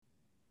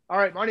All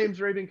right, my name is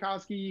Ray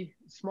Binkowski,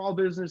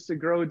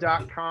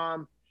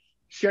 smallbusinesstogrow.com,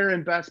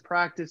 sharing best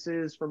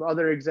practices from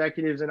other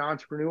executives and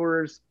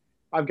entrepreneurs.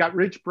 I've got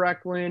Rich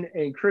Brecklin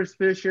and Chris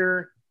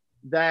Fisher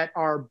that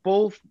are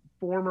both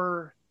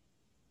former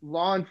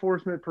law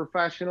enforcement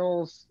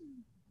professionals.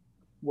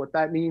 What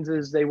that means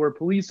is they were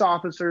police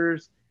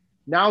officers.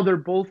 Now they're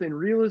both in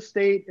real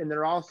estate, and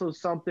they're also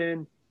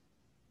something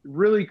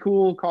really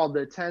cool called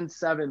the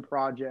 10-7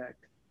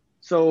 Project.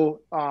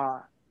 So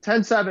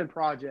 10-7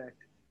 Project,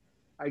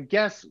 I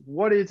guess,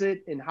 what is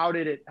it and how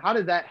did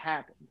that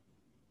happen?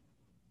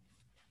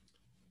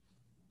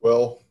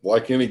 Well,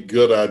 like any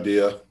good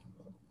idea,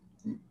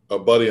 a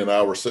buddy and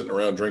I were sitting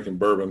around drinking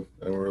bourbon,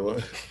 and we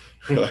were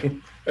like,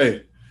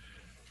 hey,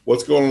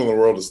 what's going on in the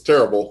world is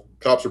terrible.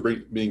 Cops are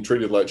being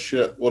treated like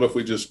shit. What if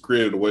we just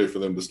created a way for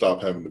them to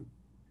stop having to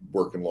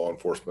work in law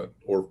enforcement,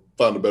 or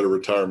find a better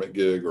retirement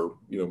gig, or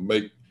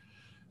make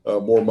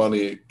more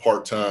money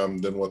part-time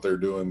than what they're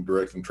doing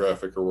directing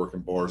traffic or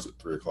working bars at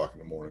 3 o'clock in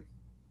the morning.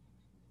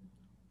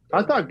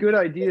 I thought good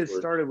ideas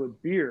started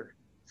with beer,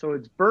 so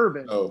it's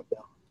bourbon. Oh,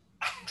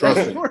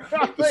 trust me.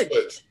 Make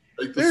the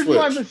switch. There's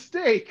my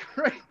mistake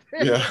right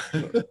there. Yeah.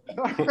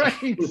 All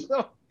right,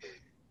 so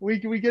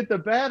we get the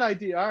bad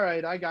idea. All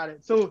right, I got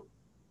it. So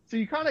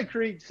you kind of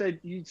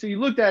you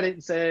looked at it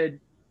and said,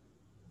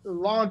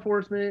 law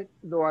enforcement,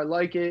 though I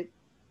like it,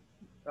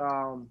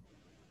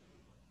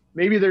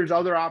 maybe there's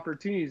other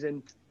opportunities,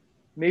 and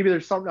maybe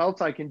there's something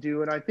else I can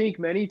do. And I think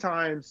many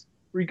times,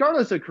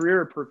 regardless of career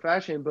or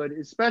profession, but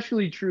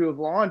especially true of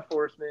law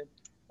enforcement,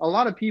 a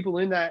lot of people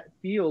in that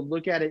field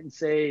look at it and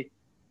say,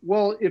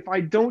 well, if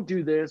I don't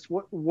do this,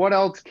 what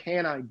else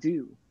can I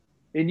do?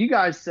 And you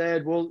guys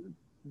said, well,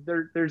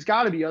 there's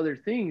got to be other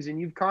things, and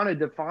you've kind of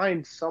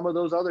defined some of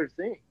those other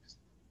things.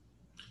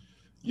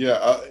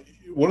 Yeah,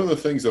 one of the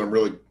things that I'm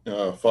really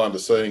fond of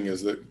saying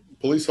is that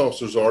police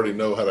officers already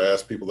know how to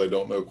ask people they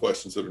don't know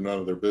questions that are none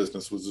of their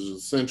business, which is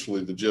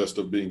essentially the gist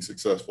of being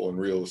successful in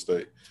real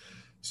estate.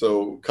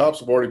 So cops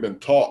have already been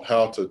taught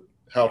how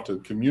to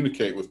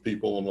communicate with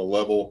people on a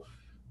level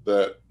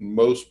that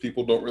most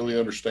people don't really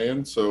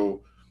understand.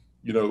 So,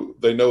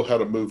 they know how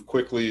to move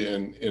quickly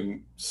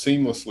and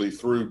seamlessly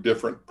through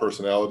different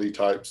personality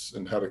types,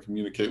 and how to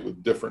communicate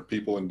with different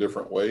people in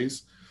different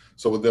ways.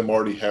 So with them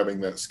already having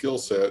that skill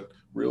set,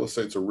 real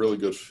estate's a really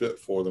good fit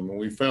for them. And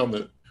we found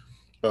that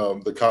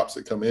the cops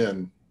that come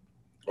in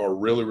are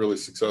really, really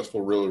successful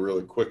really,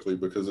 really quickly,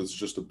 because it's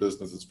just a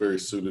business that's very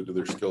suited to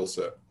their skill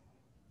set.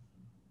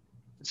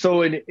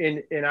 So,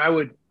 and I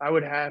would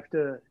have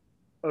to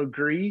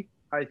agree.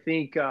 I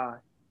think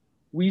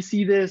we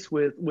see this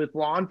with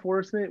law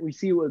enforcement. We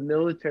see it with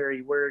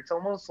military, where it's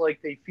almost like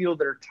they feel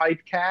they're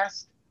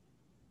typecast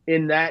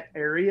in that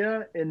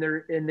area, and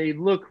they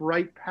look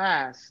right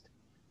past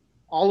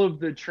all of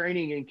the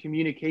training and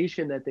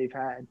communication that they've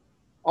had,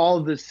 all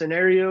of the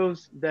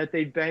scenarios that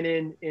they've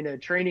been in a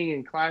training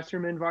and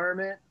classroom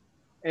environment,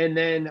 and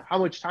then how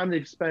much time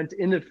they've spent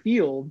in the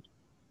field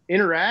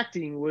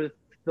interacting with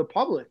the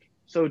public.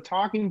 So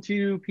talking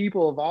to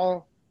people of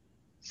all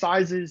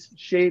sizes,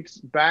 shapes,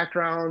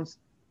 backgrounds,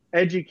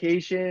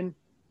 education,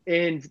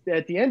 and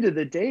at the end of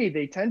the day,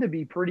 they tend to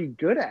be pretty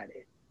good at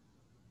it.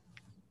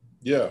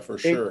 Yeah, for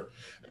sure.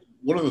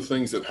 One of the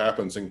things that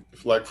happens,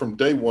 like from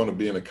day one of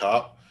being a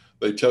cop,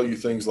 they tell you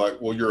things like,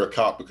 well, you're a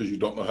cop because you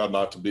don't know how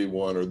not to be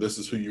one, or this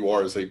is who you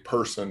are as a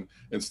person,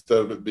 instead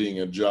of it being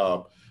a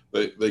job.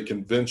 They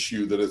convince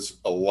you that it's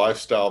a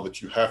lifestyle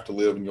that you have to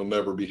live, and you'll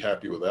never be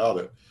happy without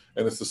it.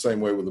 And it's the same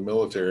way with the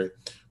military.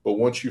 But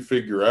once you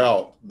figure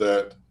out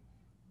that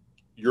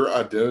your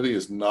identity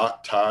is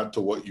not tied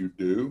to what you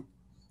do,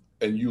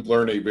 and you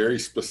learn a very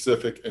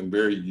specific and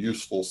very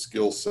useful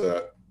skill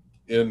set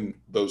in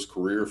those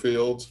career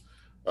fields,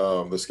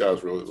 the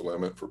sky's really the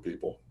limit for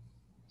people.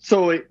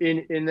 So,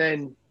 and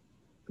then,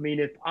 I mean,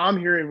 if I'm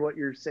hearing what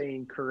you're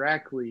saying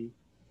correctly,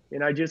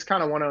 and I just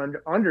kind of want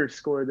to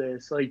underscore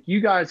this, like,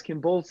 you guys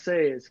can both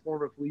say as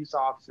former police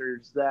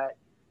officers that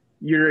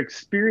your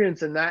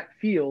experience in that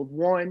field,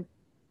 one,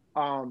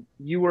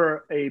 you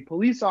were a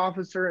police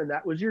officer and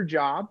that was your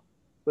job,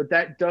 but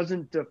that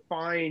doesn't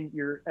define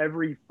your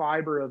every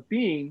fiber of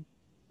being.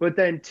 But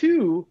then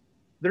two,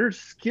 there's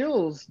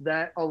skills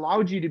that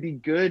allowed you to be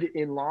good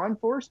in law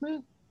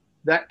enforcement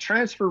that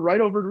transfer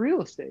right over to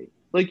real estate.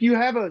 Like, you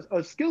have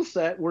a skill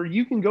set where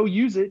you can go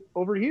use it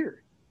over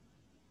here.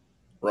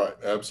 Right.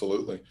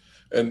 Absolutely.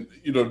 And,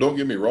 don't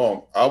get me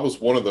wrong. I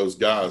was one of those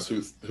guys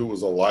who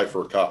was a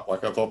lifer cop.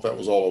 Like, I thought that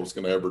was all I was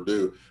going to ever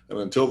do. And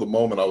until the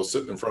moment I was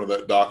sitting in front of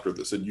that doctor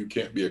that said, you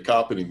can't be a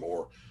cop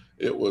anymore,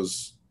 it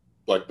was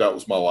like, that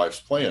was my life's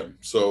plan.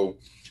 So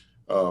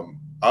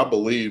I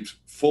believed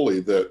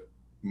fully that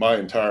my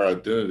entire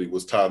identity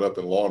was tied up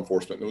in law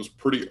enforcement. And it was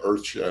pretty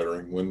earth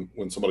shattering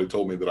when somebody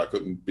told me that I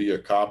couldn't be a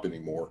cop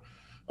anymore.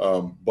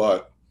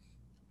 But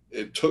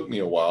it took me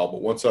a while.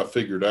 But once I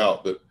figured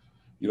out that,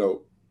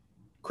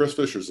 Chris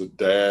Fisher's a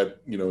dad,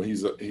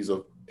 he's a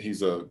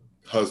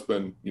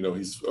husband,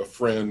 he's a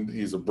friend,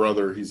 he's a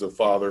brother, he's a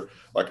father.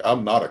 Like,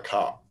 I'm not a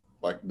cop.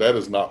 Like, that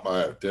is not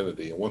my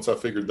identity. And once I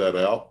figured that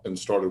out and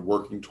started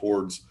working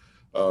towards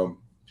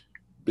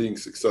being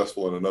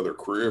successful in another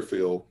career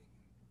field,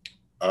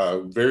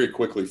 I very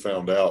quickly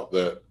found out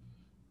that,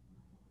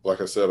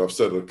 like I said, I've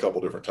said it a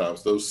couple different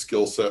times, those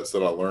skill sets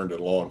that I learned in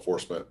law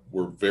enforcement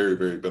were very,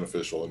 very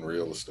beneficial in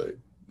real estate.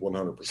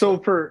 100%.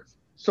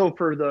 So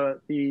for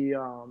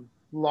the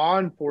law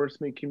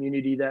enforcement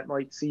community that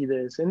might see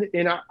this,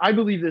 and I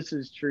believe this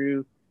is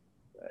true,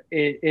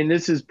 and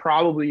this is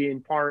probably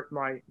in part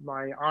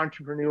my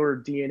entrepreneur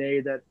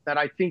DNA that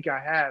I think I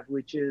have,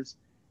 which is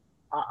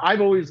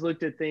I've always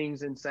looked at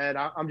things and said,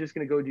 I'm just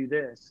going to go do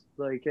this.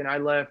 Like, and I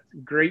left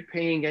great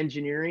paying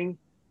engineering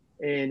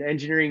and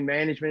engineering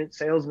management,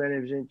 sales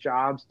management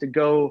jobs to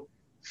go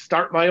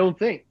start my own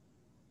thing.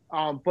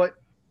 But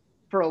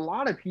for a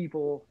lot of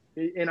people,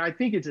 and I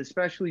think it's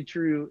especially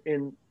true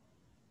in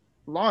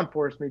law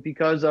enforcement,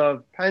 because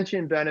of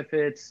pension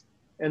benefits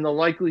and the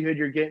likelihood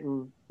you're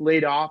getting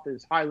laid off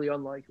is highly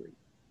unlikely.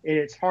 And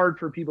it's hard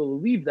for people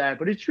to leave that,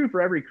 but it's true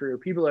for every career.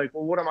 People are like,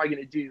 well, what am I going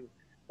to do?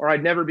 Or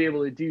I'd never be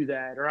able to do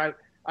that. Or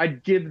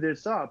I'd give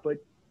this up. But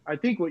I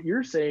think what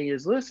you're saying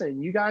is,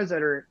 listen, you guys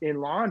that are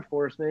in law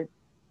enforcement,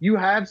 you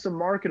have some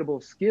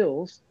marketable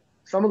skills.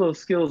 Some of those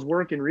skills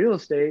work in real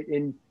estate,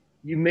 and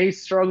you may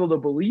struggle to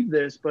believe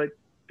this, but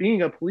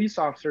being a police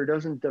officer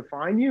doesn't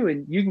define you,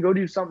 and you can go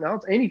do something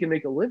else and you can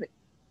make a living.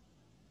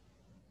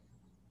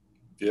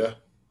 Yeah,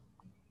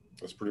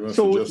 that's pretty much the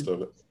So gist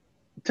of it.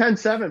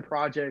 10-7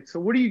 Project. So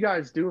what are you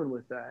guys doing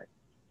with that?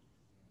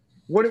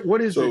 What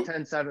is the So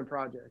 10-7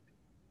 Project?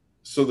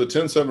 So the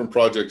 10-7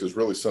 Project is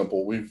really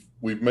simple. We've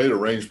made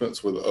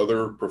arrangements with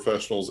other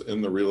professionals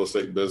in the real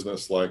estate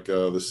business, like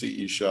the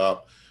CE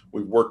shop.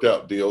 We've worked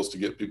out deals to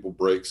get people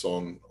breaks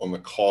on the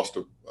cost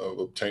of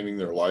obtaining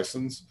their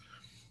license,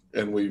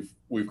 and we've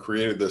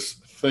created this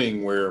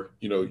thing where,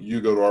 you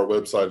go to our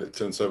website at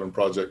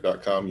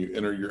 10-7project.com, you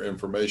enter your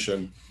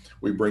information,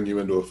 we bring you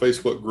into a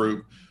Facebook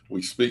group,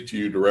 we speak to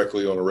you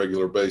directly on a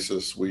regular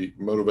basis, we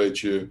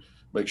motivate you,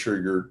 make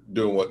sure you're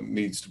doing what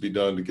needs to be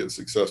done to get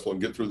successful and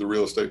get through the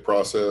real estate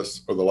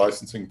process or the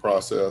licensing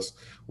process.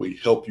 We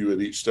help you at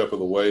each step of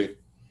the way.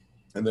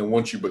 And then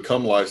once you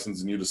become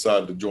licensed and you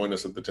decide to join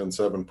us at the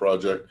 10-7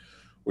 Project,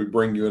 we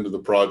bring you into the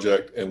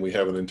project, and we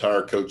have an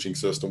entire coaching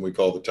system we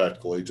call the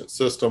Tactical Agent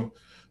System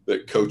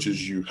that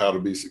coaches you how to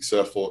be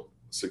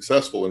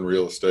successful in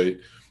real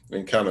estate,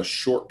 and kind of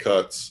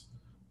shortcuts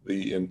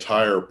the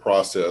entire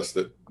process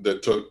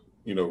that took,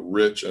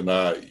 Rich and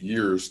I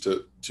years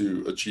to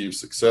achieve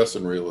success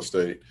in real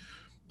estate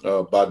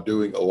by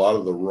doing a lot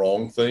of the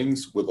wrong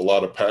things with a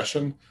lot of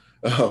passion.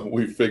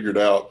 We figured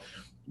out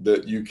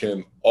that you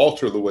can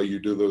alter the way you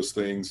do those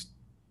things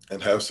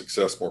and have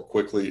success more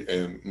quickly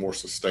and more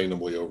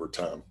sustainably over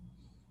time.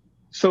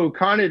 So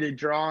kind of to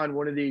draw on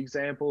one of the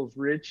examples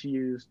Rich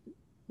used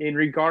in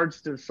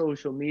regards to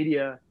social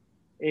media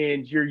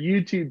and your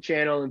YouTube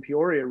channel in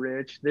Peoria,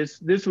 Rich,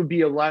 this would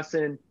be a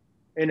lesson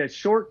and a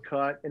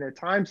shortcut and a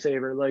time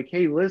saver. Like,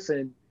 hey,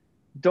 listen,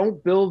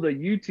 don't build a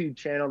YouTube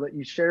channel that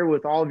you share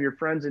with all of your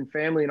friends and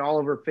family and all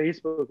over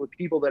Facebook with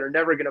people that are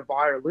never going to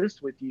buy or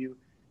list with you.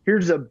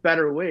 Here's a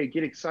better way.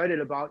 Get excited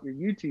about your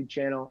YouTube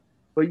channel,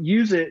 but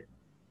use it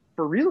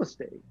for real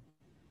estate.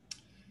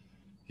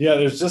 Yeah,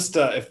 there's just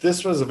if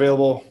this was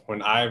available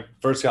when I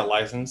first got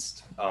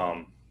licensed,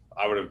 I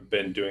would have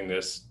been doing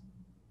this.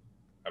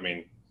 I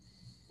mean,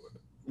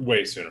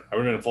 way sooner. I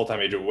would have been a full-time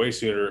agent way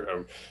sooner. I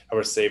would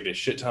have saved a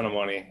shit ton of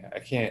money.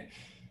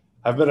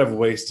 I bet I've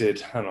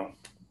wasted, I don't know,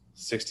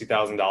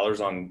 $60,000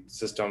 on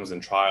systems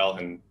and trial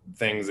and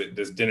things that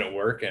just didn't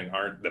work and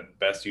aren't the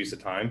best use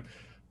of time.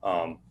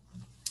 I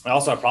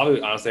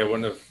honestly, I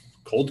wouldn't have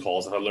cold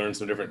calls if I learned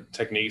some different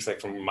techniques,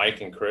 like from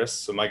Mike and Chris.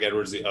 So Mike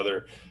Edwards, the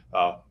other,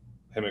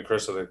 him and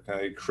Chris are the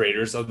kind of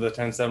creators of the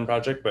 10-7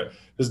 Project, but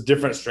there's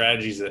different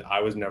strategies that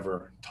I was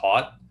never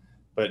taught.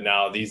 But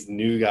now these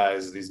new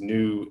guys, these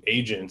new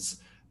agents,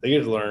 they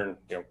get to learn,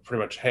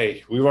 pretty much,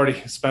 hey, we've already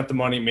spent the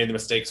money, made the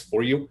mistakes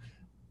for you.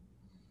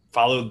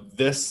 Follow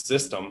this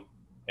system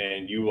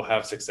and you will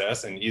have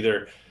success. And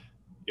either,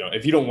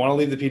 if you don't want to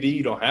leave the PD,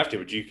 you don't have to,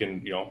 but you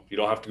can, you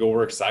don't have to go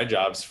work side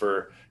jobs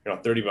for,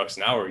 $30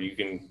 an hour. You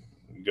can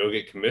go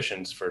get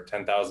commissions for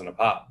 10,000 a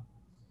pop.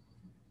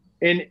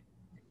 And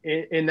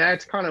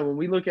that's kind of when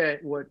we look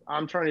at what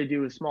I'm trying to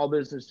do with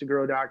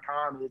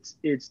smallbusinesstogrow.com,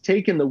 it's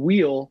taking the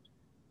wheel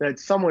that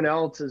someone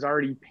else has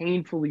already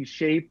painfully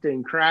shaped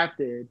and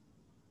crafted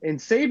and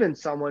saving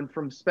someone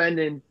from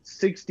spending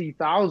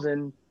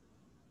 60,000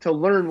 to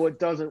learn what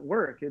doesn't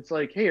work. It's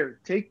like,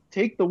 here,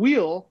 take the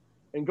wheel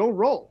and go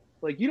roll.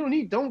 Like,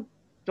 you don't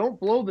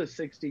blow the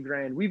 60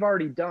 grand. We've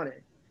already done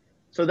it.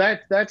 So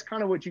that's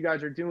kind of what you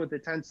guys are doing with the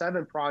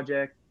 10-7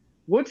 Project.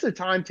 What's the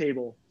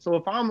timetable? So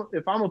if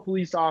I'm a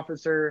police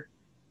officer,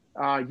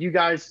 you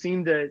guys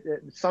seem to,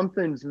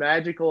 something's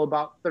magical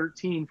about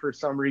 13 for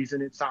some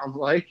reason. It sounds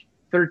like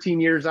 13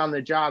 years on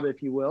the job,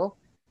 if you will.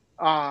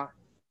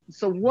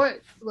 So what,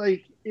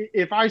 like,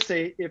 if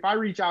I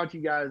reach out to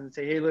you guys and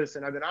say, hey,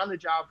 listen, I've been on the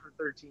job for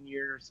 13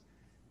 years.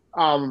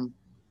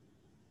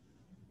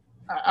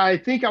 I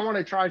think I want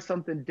to try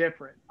something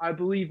different. I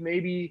believe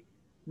maybe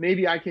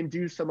I can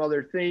do some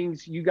other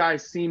things. You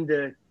guys seem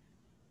to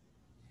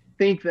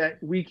think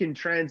that we can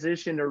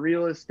transition to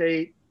real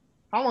estate.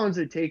 How long does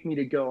it take me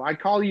to go? I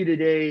call you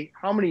today.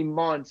 How many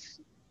months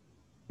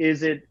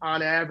is it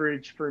on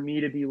average for me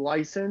to be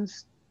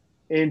licensed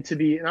and to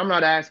be, and I'm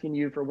not asking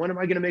you for when am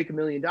I going to make $1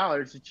 million?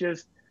 It's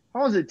just,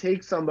 how long does it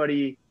take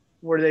somebody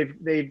where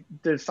they've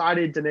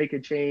decided to make a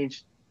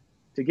change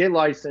to get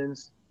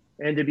licensed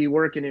and to be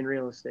working in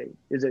real estate?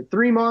 Is it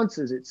 3 months?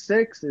 Is it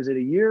 6? Is it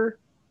a year?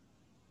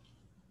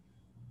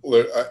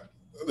 Well,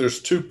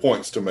 there's 2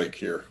 points to make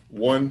here.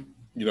 One,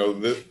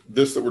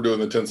 this that we're doing,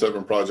 the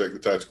 10-7 project, the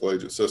tactical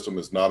agent system,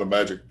 is not a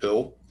magic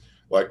pill.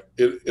 Like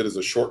it is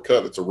a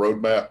shortcut. It's a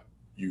roadmap.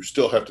 You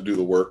still have to do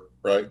the work,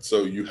 right?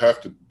 So you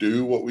have to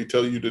do what we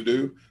tell you to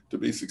do to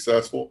be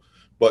successful.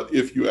 But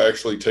if you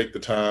actually take the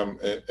time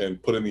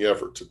and put in the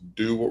effort to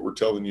do what we're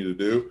telling you to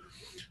do,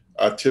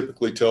 I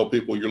typically tell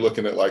people you're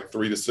looking at like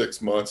 3 to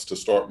 6 months to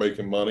start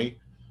making money.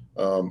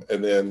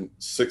 And then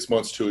 6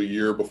 months to a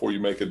year before you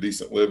make a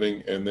decent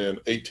living. And then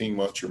 18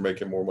 months, you're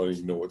making more money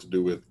you know what to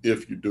do with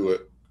if you do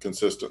it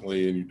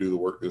consistently and you do the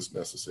work that's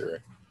necessary.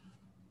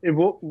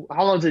 How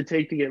long does it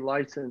take to get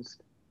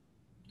licensed?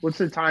 What's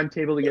the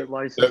timetable to get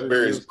licensed? That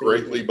varies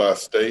greatly by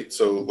state.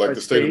 So like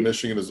the state of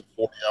Michigan is a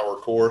 40-hour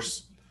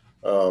course.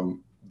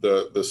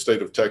 The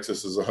state of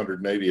Texas is a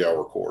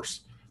 180-hour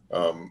course.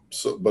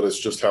 But it's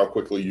just how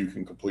quickly you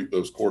can complete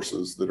those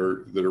courses that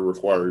are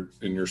required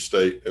in your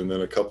state. And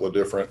then a couple of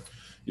different,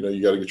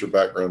 you got to get your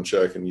background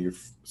check, and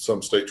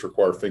some states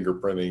require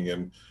fingerprinting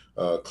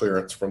and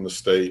clearance from the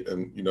state.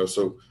 And,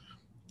 so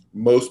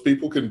most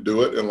people can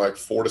do it in like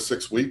 4 to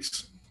 6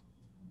 weeks.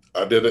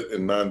 I did it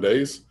in 9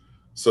 days.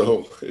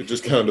 So it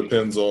just kind of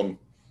depends on,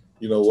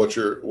 what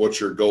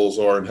your goals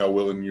are and how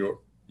willing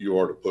you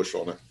are to push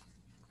on it.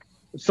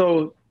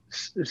 So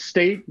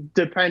state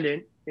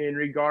dependent in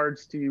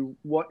regards to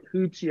what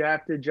hoops you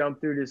have to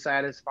jump through to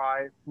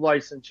satisfy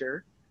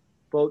licensure.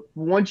 But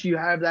once you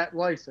have that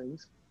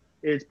license,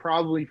 it's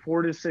probably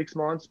 4 to 6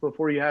 months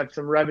before you have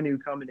some revenue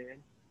coming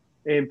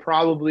in, and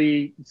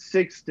probably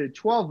 6 to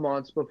 12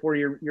 months before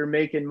you're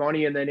making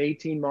money, and then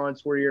 18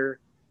 months where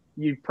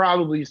you've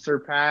probably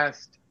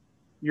surpassed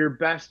your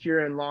best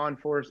year in law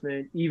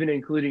enforcement, even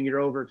including your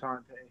overtime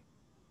pay.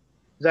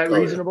 Is that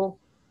reasonable?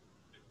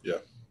 Yeah.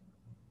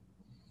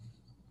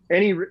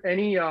 Any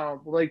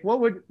like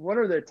what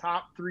are the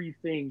top 3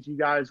 things you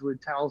guys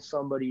would tell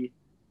somebody?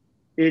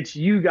 It's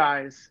you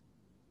guys,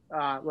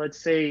 let's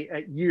say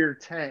at year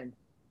 10,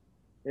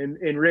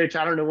 and Rich,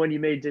 I don't know when you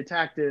made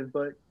detective,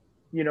 but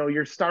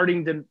you're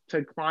starting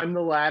to climb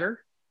the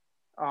ladder,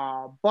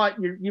 but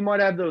you might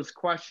have those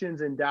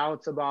questions and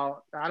doubts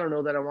about, I don't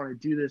know that I want to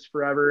do this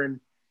forever, and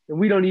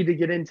we don't need to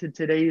get into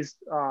today's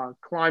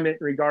climate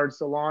in regards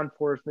to law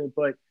enforcement,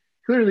 but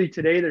clearly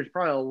today there's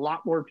probably a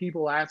lot more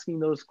people asking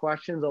those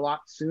questions a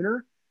lot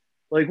sooner.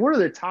 Like, what are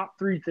the top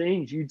 3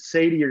 things you'd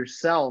say to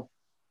yourself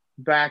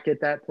back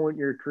at that point in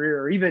your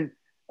career? Or even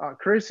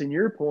Chris, in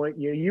your point,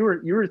 you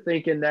were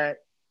thinking that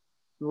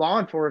law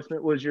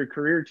enforcement was your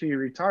career till you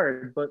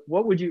retired, but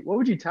what would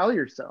you tell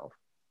yourself?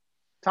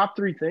 Top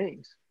 3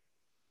 things.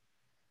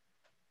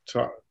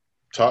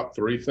 Top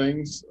 3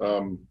 things.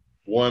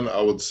 One,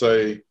 I would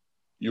say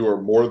you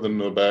are more than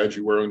the badge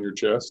you wear on your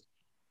chest.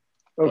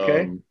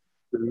 Okay.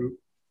 2,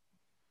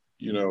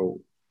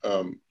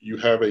 you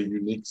have a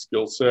unique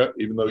skill set.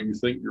 Even though you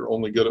think you're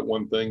only good at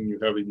one thing, you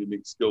have a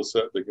unique skill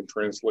set that can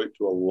translate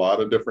to a lot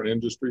of different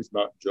industries,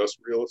 not just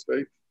real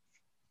estate.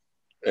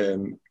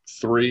 And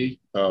 3,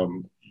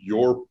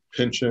 your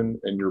pension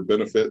and your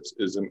benefits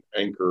is an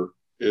anchor.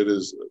 It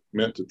is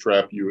meant to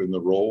trap you in the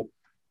role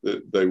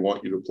that they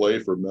want you to play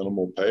for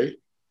minimal pay.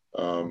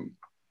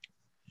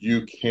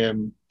 You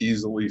can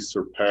easily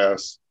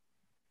surpass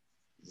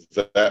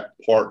that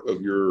part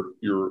of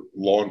your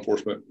law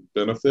enforcement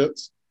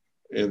benefits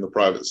in the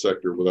private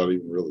sector without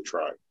even really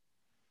trying.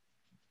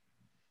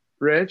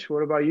 Rich,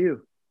 what about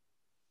you?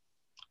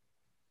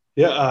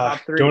 Yeah,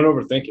 don't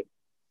overthink it.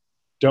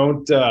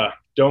 Don't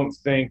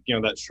think,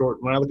 that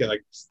short, when I look at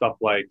like stuff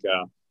like,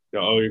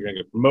 oh, you're going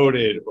to get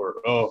promoted,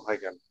 or, oh,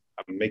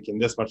 I'm making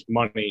this much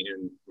money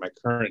in my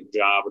current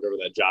job, whatever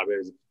that job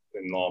is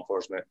in law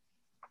enforcement.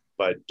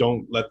 But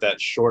don't let that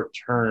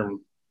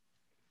short-term,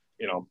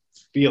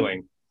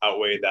 feeling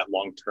outweigh that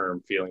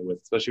long-term feeling with,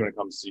 especially when it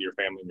comes to your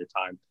family and your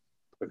time,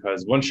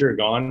 because once you're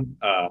gone,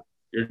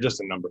 you're just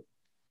a number.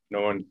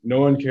 No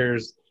one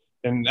cares.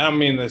 And I don't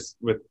mean this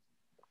with,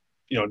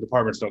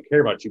 departments don't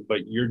care about you,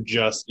 but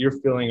you're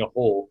filling a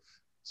hole.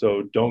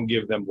 So don't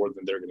give them more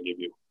than they're going to give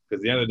you.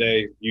 Because at the end of the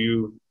day,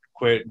 you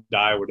quit,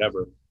 die,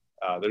 whatever,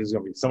 there's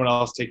going to be someone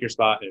else take your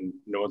spot, and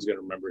no one's going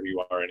to remember who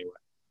you are anyway.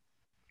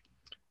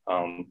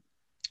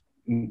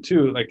 And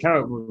 2, like kind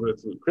of what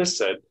Chris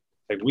said,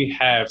 like we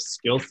have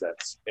skill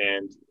sets,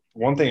 and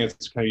one thing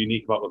that's kind of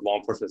unique about with law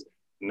enforcement is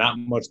not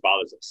much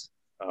bothers us.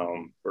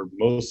 For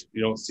most,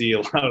 you don't see a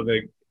lot of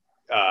the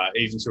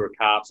agents who are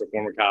cops or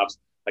former cops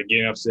like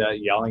getting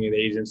upset, yelling at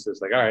agents.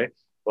 It's like, all right,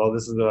 well,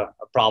 this is a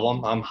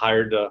problem. I'm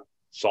hired to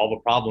solve a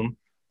problem.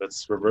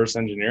 let's reverse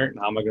engineer it. And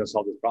how am I going to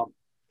solve this problem?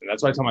 And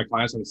that's why I tell my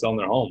clients when I'm selling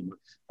their home,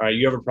 all right,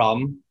 you have a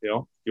problem, you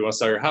want to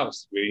sell your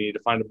house. We need to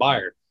find a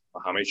buyer.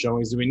 Well, how many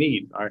showings do we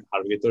need? All right, how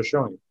do we get those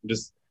showings?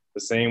 Just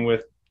the same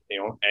with,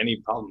 any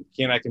problem.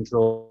 Can I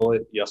control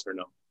it? Yes or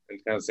no?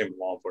 And kind of the same with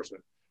law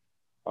enforcement.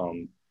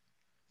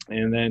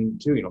 And then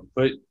too,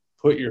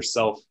 put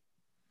yourself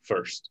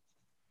first.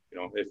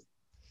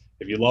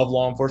 If you love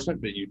law enforcement,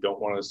 but you don't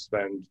want to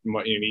spend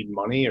money, you need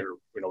money or,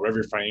 whatever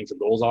your financial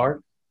goals are,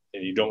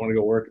 and you don't want to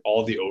go work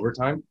all the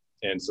overtime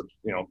and,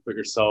 put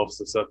yourself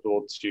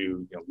susceptible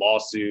to,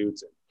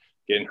 lawsuits and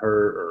getting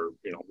hurt or,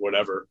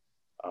 whatever,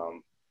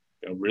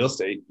 real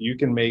estate, you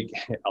can make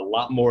a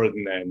lot more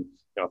than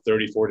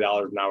 $30,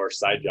 $40 an hour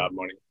side job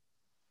money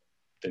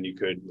than you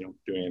could,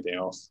 doing anything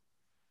else.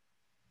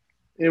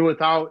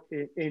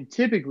 And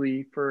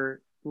typically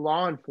for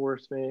law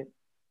enforcement,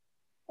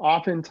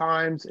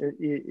 oftentimes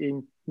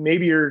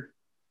maybe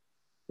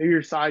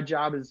your side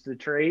job is the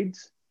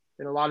trades,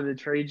 and a lot of the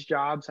trades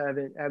jobs have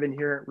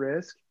inherent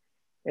risk.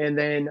 And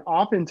then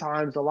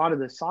oftentimes a lot of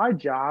the side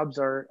jobs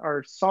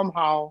are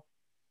somehow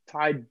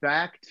tied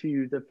back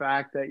to the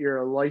fact that you're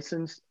a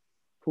licensed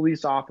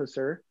police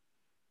officer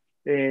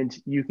and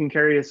you can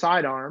carry a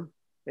sidearm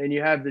and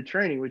you have the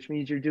training, which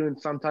means you're doing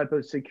some type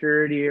of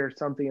security or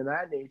something of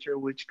that nature,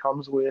 which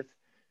comes with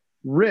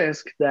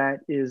risk that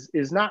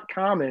is not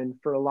common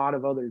for a lot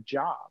of other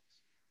jobs.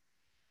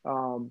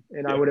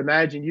 I would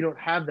imagine you don't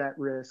have that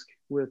risk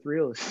with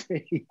real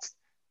estate.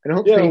 I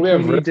don't think you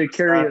need to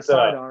carry a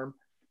sidearm.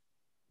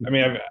 I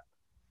mean,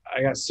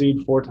 I got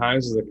sued 4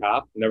 times as a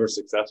cop, never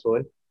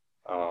successfully.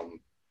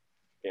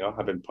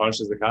 I've been punched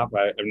as a cop.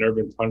 I've never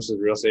been punched as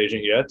a real estate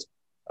agent yet,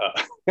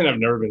 and I've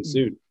never been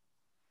sued.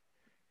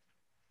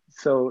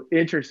 So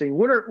interesting.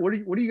 What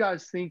do you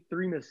guys think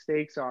 3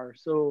 mistakes are?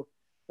 So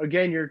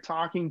again, you're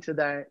talking to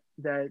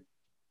that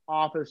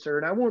officer,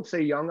 and I won't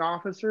say young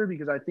officer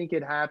because I think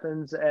it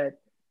happens at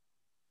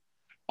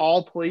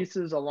all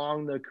places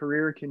along the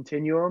career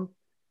continuum.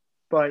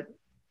 But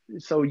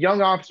so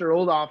young officer,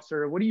 old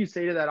officer, what do you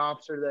say to that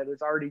officer that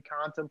is already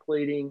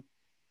contemplating,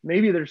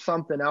 maybe there's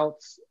something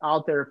else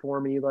out there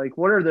for me? Like,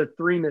 what are the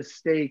 3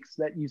 mistakes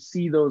that you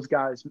see those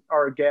guys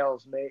or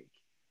gals make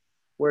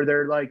where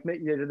they're like,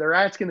 they're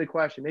asking the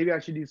question, maybe I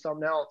should do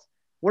something else?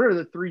 What are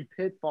the 3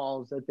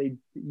 pitfalls that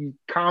you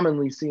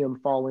commonly see them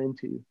fall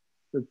into?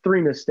 The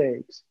 3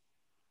 mistakes.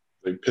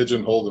 They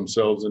pigeonhole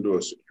themselves into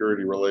a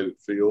security related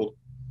field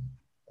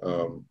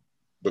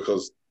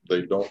because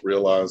they don't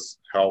realize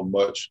how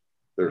much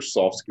their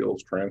soft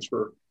skills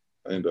transfer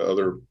into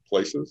other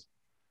places.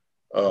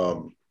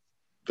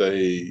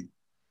 They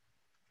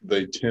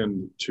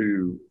tend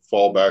to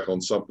fall back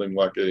on something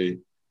like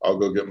I'll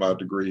go get my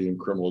degree in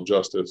criminal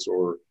justice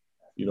or,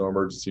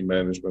 emergency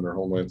management or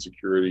homeland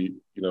security.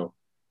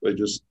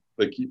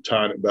 They keep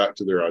tying it back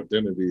to their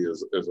identity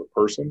as a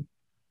person.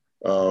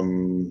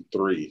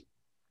 3,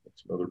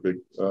 that's another big,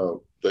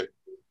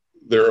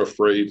 they're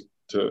afraid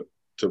to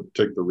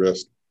take the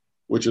risk,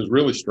 which is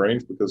really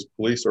strange because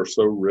police are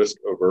so risk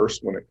averse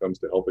when it comes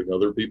to helping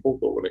other people,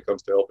 but when it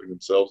comes to helping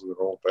themselves and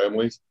their own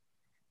families,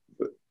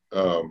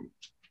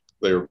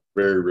 they are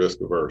very risk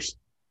averse.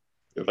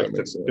 The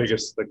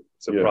biggest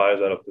surprise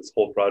out of this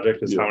whole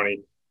project is how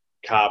many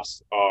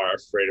cops are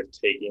afraid of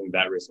taking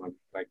that risk.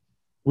 Like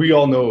we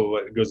all know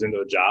what goes into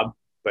a job,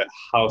 but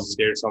how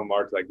scared some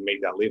are to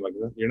make that leap. Like,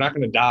 you're not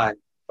going to die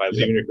by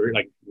leaving your career.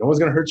 Like, no one's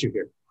going to hurt you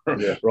here.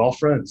 We're all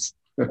friends.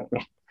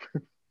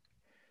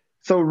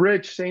 So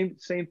Rich, same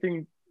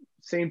thing,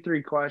 same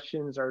 3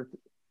 questions are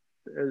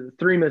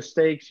 3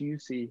 mistakes you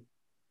see.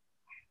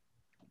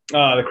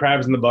 The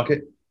crabs in the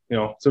bucket,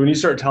 so when you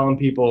start telling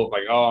people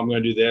like, oh, I'm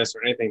going to do this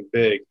or anything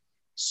big,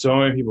 so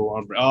many people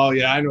want, oh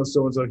yeah, I know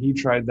so-and-so, he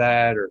tried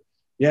that, or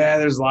yeah,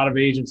 there's a lot of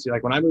agency.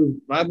 Like when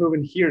I'm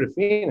moving here to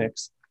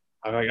Phoenix,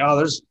 I'm like, oh,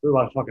 there's a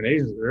lot of fucking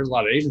agents. There's a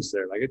lot of agents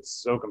there. Like, it's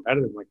so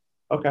competitive. I'm like,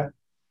 okay,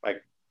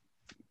 like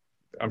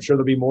I'm sure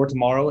there'll be more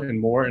tomorrow and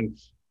more. And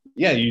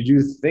yeah, you do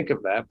think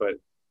of that, but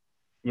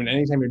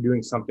anytime you're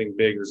doing something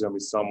big, there's going to be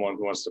someone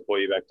who wants to pull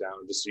you back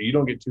down just so you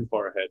don't get too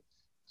far ahead.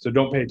 So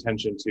don't pay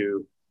attention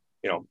to,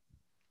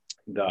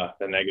 the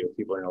negative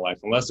people in your life,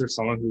 unless there's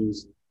someone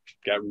who's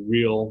got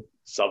real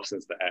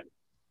substance to add.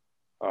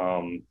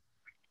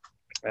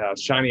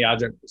 Shiny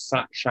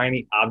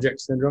object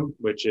syndrome,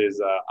 which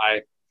is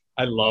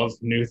I love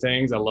new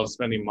things. I love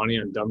spending money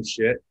on dumb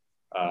shit.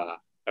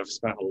 I've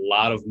spent a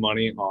lot of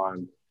money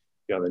on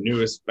the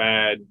newest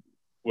fad,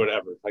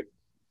 whatever. Like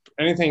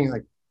anything,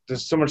 like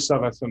there's so much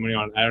stuff I spent money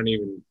on I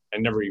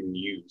never even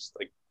used.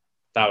 Like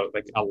that was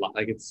like a lot.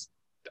 Like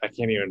I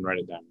can't even write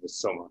it down. There's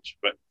so much,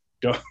 but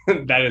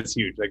that is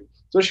huge. Like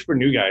especially for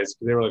new guys,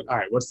 because they were like, all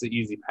right, what's the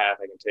easy path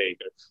I can take?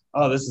 Or,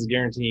 oh, this is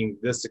guaranteeing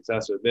this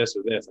success or this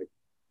or this. Like,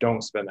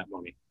 don't spend that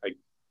money. Like,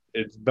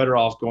 it's better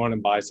off going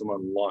and buy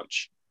someone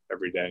lunch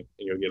every day, and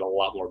you'll get a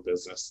lot more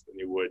business than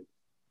you would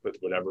with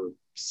whatever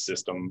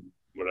system,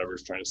 whatever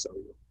is trying to sell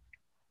you.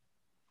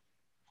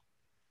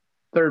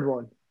 3rd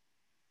one.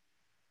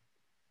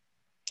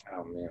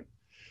 Oh man.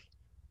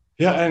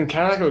 Yeah, and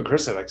kind of like what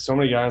Chris said, like so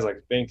many guys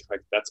like think like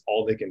that's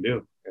all they can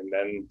do, and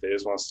then they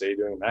just want to stay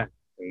doing that.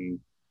 And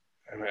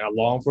I mean, a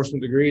law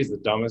enforcement degree is the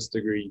dumbest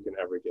degree you can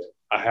ever get.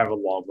 I have a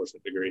law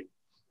enforcement degree.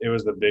 It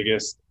was the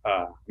biggest.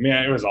 I mean,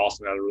 it was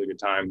awesome. I had a really good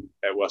time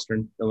at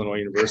Western Illinois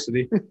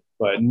University,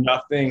 but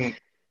nothing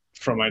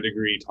from my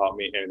degree taught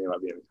me anything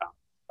about being a cop.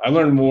 I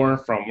learned more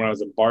from when I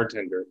was a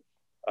bartender.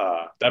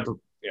 That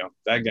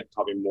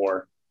taught me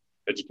more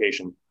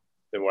education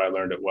than what I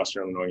learned at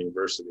Western Illinois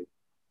University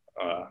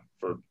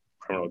for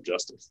criminal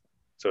justice.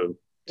 So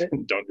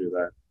don't do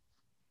that.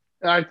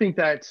 I think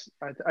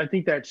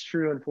that's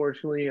true,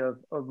 unfortunately, of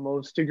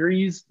most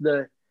degrees.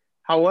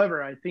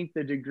 However, I think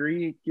the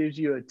degree gives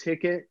you a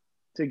ticket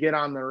to get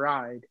on the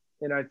ride.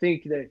 And I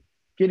think that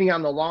getting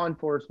on the law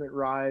enforcement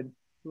ride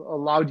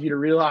allowed you to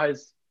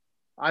realize,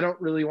 I don't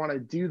really want to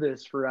do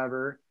this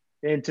forever.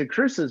 And to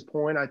Chris's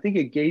point, I think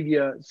it gave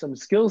you some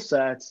skill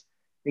sets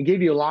and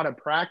gave you a lot of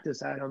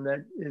practice at them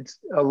that it's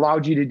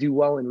allowed you to do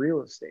well in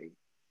real estate.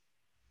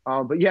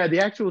 But yeah,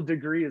 the actual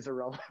degree is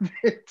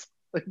irrelevant.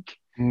 Like,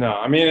 no,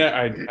 I mean,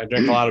 I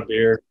drink a lot of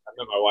beer. I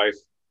met my wife,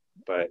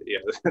 but yeah,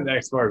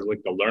 as far as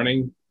like the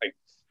learning, like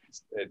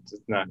it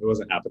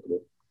wasn't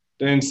applicable.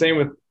 And same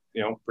with,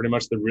 pretty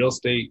much the real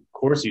estate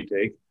course you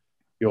take,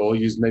 you'll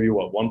use maybe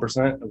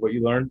 1% of what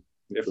you learn.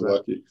 If you're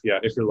lucky. Yeah,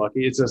 if you're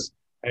lucky. It's just,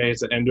 hey,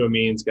 it's an end to a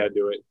means, got to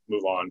do it,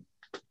 move on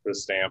for the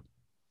stamp.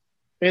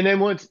 And then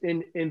once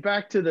in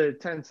back to the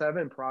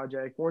 10-7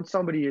 project, once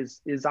somebody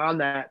is on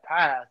that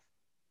path,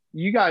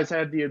 you guys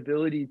have the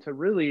ability to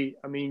really,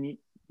 I mean,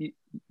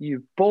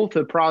 you both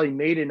have probably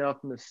made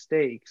enough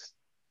mistakes,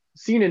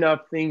 seen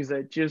enough things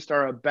that just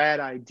are a bad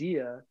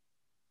idea,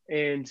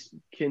 and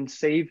can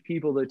save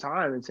people the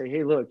time and say,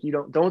 hey, look,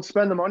 you don't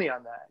spend the money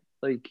on that.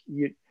 Like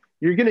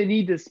you're going to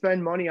need to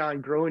spend money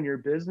on growing your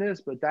business,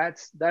 but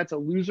that's a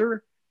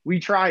loser. We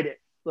tried it.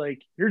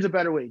 Like, here's a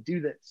better way. Do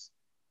this.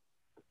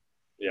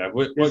 Yeah.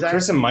 What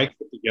Chris and Mike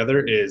put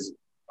together is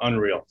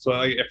unreal. So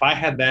like, if I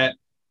had that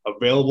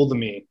available to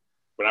me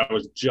when I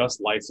was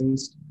just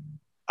licensed,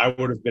 I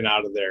would have been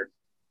out of there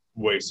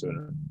way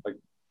sooner, like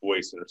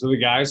way sooner. So the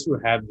guys who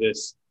have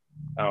this,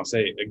 I don't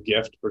say a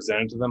gift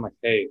presented to them, like,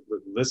 hey,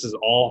 this is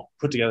all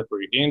put together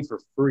for you and for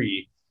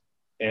free.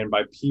 And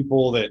by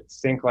people that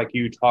think like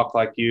you, talk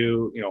like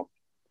you,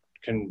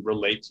 can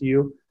relate to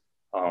you.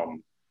 I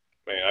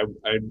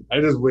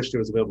just wished it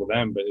was available to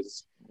them, but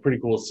it's pretty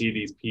cool to see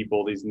these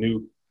people, these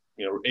new,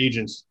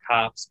 agents,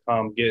 cops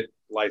come get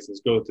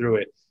licensed, go through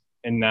it.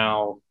 And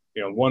now,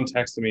 one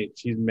texted me,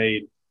 she's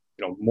made,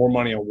 more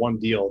money on one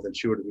deal than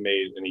she would have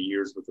made in a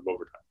year's worth of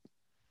overtime.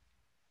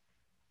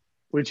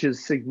 Which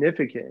is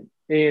significant.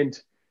 And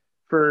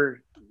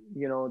for,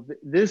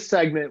 this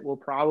segment will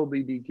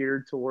probably be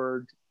geared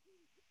toward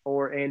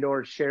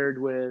or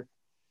shared with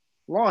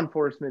law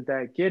enforcement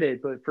that get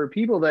it. But for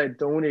people that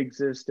don't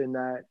exist in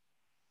that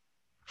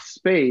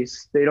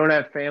space, they don't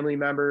have family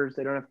members,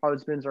 they don't have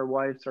husbands or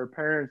wives or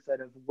parents that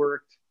have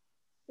worked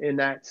in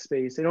that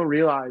space. They don't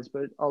realize,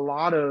 but a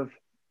lot of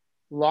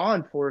law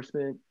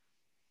enforcement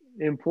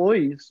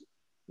employees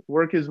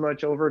work as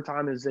much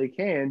overtime as they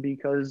can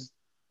because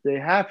they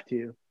have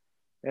to.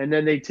 And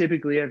then they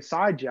typically have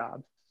side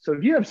jobs. So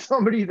if you have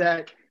somebody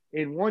that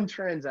in one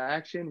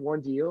transaction,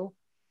 one deal,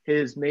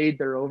 has made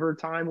their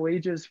overtime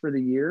wages for the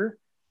year,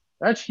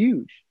 that's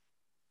huge.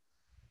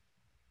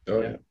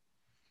 Oh, yeah.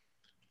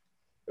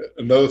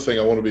 Another thing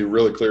I want to be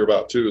really clear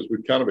about too is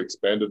we've kind of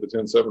expanded the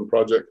 10-7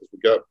 project because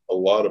we've got a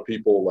lot of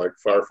people like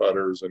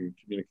firefighters and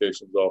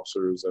communications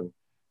officers and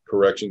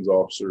corrections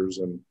officers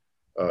and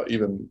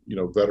even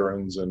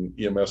veterans and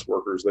EMS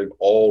workers. They've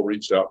all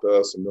reached out to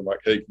us and been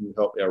like, hey, can you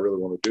help me? I really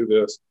want to do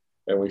this.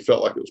 And we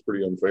felt like it was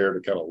pretty unfair to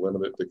kind of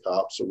limit it to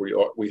cops. So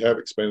we have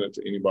expanded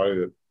to anybody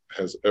that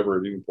has ever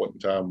at any point in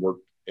time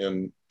worked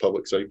in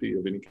public safety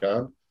of any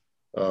kind.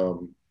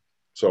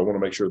 So I want to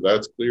make sure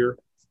that's clear.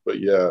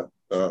 But yeah,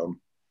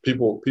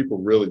 people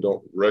really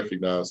don't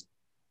recognize,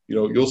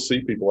 you'll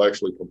see people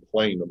actually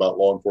complain about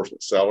law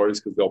enforcement salaries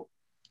because they'll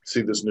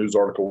see this news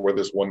article where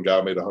this one guy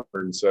made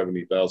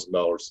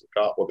 $170,000 as a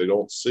cop. What they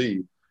don't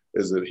see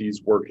is that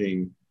he's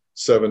working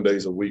 7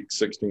 days a week,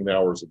 16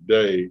 hours a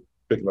day,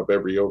 picking up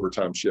every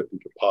overtime shift he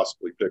could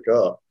possibly pick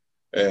up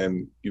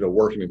and,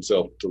 working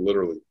himself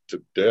literally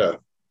to death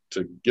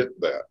to get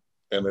that.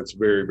 And it's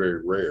very,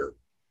 very rare.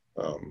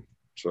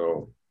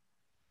 So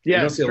yeah,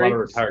 you don't see a lot of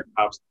retired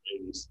cops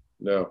in the 80s.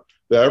 No,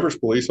 the average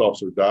police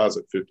officer dies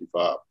at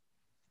 55.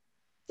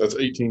 That's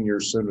 18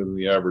 years sooner than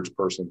the average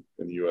person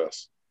in the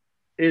U.S.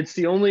 It's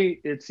the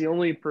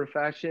only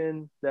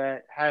profession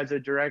that has a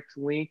direct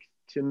link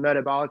to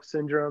metabolic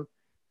syndrome.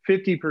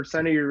 50%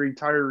 of your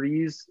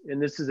retirees,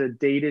 and this is a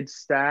dated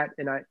stat,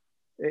 and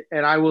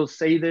I will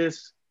say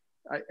this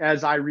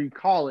as I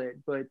recall it,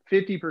 but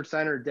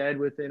 50% are dead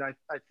within I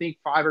think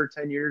 5 or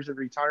 10 years of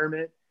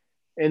retirement.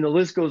 And the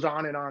list goes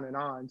on and on and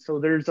on. So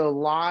there's a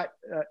lot.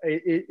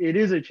 It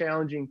is a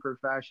challenging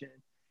profession,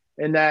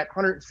 and that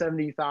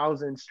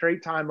 170,000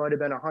 straight time might have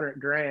been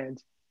 $100,000,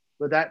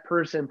 but that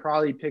person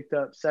probably picked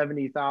up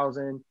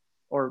 70,000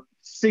 or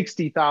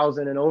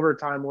 60,000 in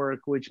overtime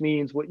work, which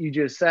means what you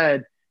just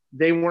said,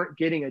 they weren't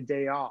getting a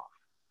day off.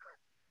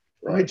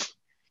 Right. Which,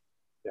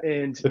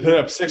 and they put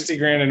up 60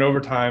 grand in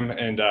overtime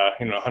and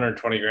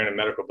 120 grand in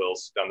medical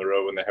bills down the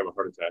road when they have a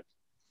heart attack.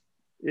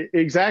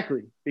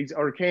 Exactly,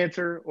 or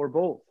cancer, or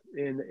both,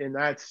 and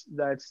that's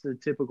the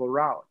typical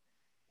route.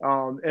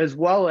 As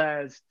well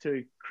as,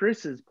 to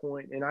Chris's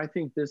point, and I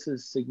think this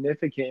is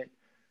significant,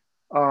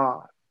 a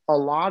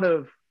lot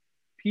of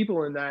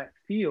people in that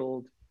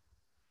field,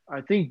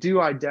 I think, do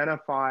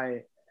identify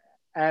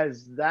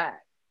as that.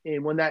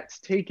 And when that's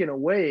taken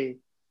away,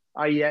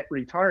 i.e. at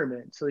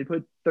retirement, so they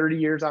put 30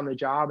 years on the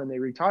job and they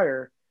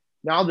retire,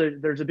 now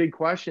there's a big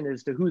question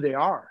as to who they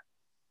are,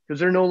 because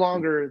they're no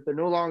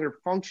longer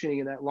functioning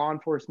in that law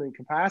enforcement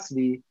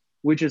capacity,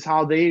 which is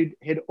how they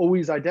had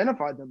always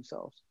identified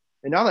themselves.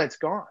 And now that's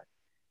gone.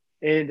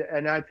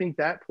 And I think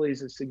that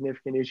plays a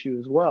significant issue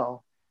as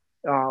well,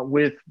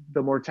 with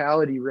the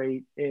mortality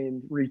rate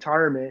in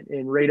retirement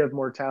and rate of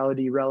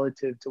mortality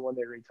relative to when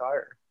they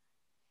retire,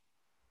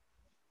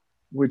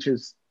 which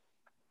is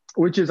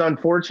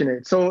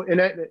unfortunate. So,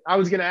 and I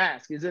was going to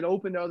ask, is it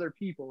open to other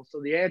people?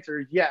 So the answer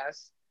is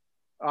yes.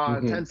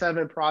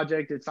 10-7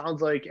 Project, it sounds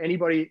like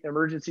anybody,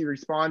 emergency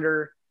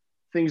responder,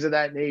 things of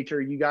that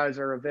nature, you guys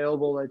are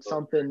available. It's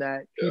something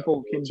that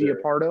people can be a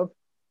part of.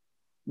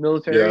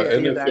 Military, yeah,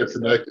 and if they're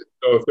connected,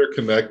 so if they're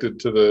connected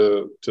to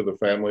the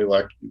family,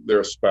 like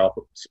they're a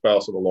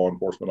spouse of a law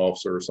enforcement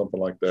officer or something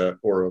like that,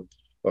 or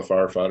a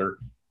firefighter,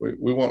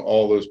 we want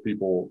all those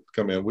people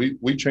to come in.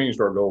 We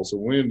changed our goal. So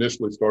when we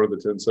initially started the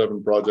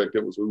 10-7 Project,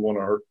 it was we want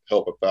to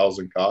help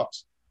 1,000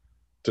 cops.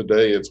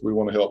 Today, it's we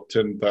want to help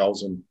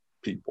 10,000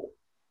 people.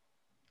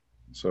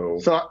 So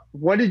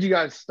when did you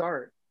guys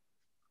start?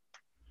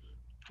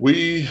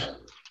 We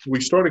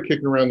started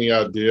kicking around the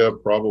idea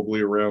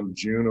probably around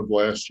June of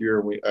last year,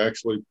 and we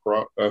actually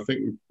I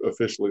think we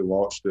officially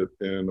launched it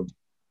in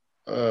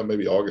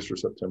maybe August or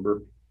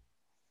September.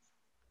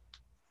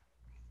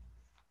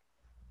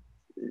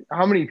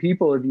 How many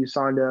people have you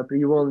signed up? Are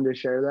you willing to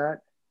share that?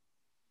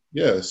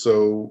 Yeah,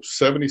 so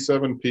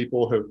 77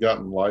 people have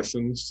gotten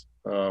licensed.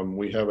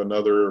 We have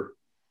another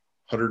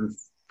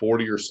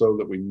 140 or so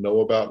that we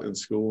know about in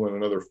school, and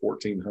another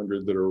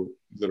 1,400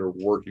 that are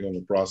working on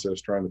the process,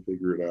 trying to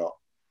figure it out.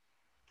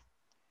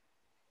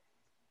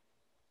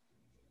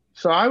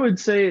 So I would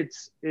say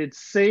it's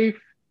safe,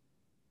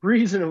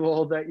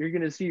 reasonable that you're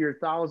going to see your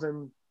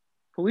 1,000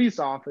 police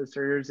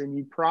officers, and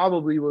you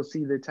probably will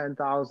see the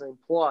 10,000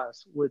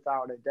 plus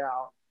without a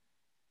doubt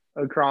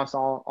across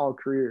all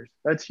careers.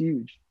 That's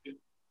huge.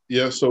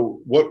 Yeah.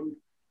 So what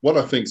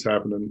I think is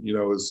happening,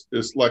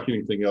 is like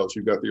anything else.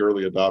 You've got the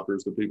early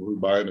adopters, the people who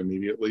buy it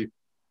immediately.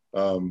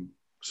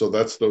 So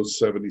that's those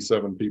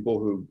 77 people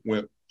who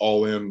went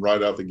all in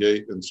right out the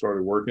gate and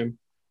started working.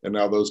 And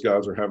now those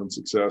guys are having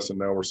success. And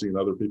now we're seeing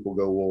other people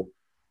go, well,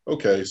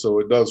 okay, so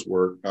it does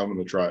work. I'm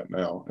going to try it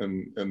now.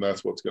 And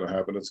that's what's going to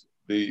happen. It's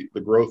the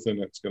growth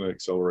in it's going to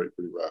accelerate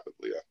pretty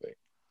rapidly, I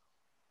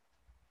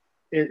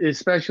think.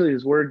 Especially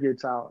as word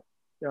gets out.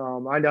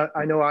 I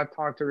know I've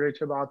talked to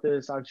Rich about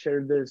this. I've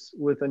shared this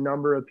with a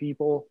number of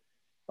people.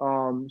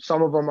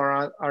 Some of them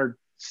are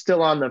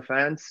still on the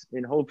fence,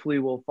 and hopefully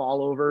will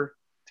fall over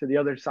to the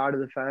other side of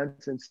the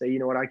fence and say, you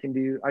know what, I can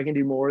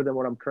do more than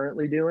what I'm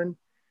currently doing.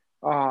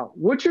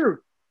 When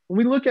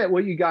we look at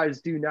what you guys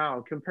do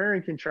now, compare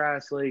and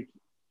contrast, like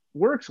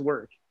work.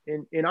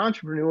 In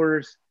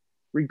entrepreneurs,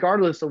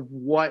 regardless of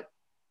what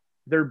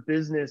their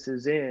business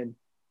is in,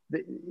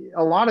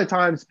 a lot of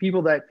times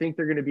people that think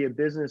they're going to be a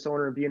business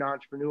owner and be an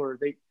entrepreneur,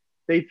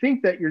 they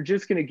think that you're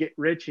just going to get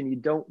rich and you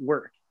don't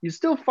work. You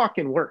still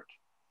fucking work.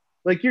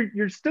 Like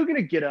you're still going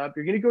to get up,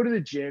 you're going to go to the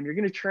gym, you're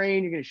going to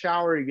train, you're going to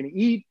shower, you're going to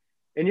eat,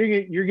 and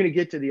you're going to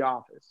get to the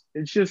office.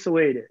 It's just the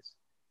way it is.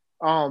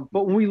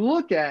 But when we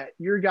look at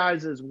your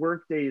guys'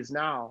 work days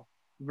now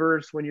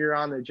versus when you're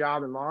on the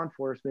job in law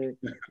enforcement,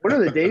 what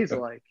are the days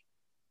like?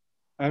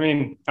 I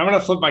mean, I'm going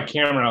to flip my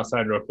camera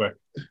outside real quick.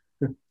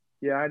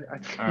 Yeah.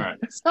 All right.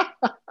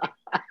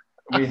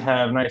 We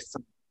have nice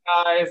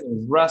guys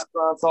and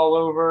restaurants all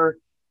over.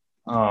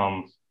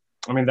 I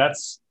mean,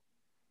 that's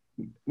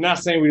not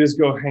saying we just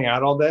go hang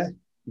out all day,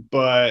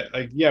 but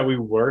like, yeah, we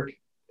work.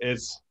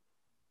 It's,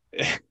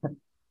 I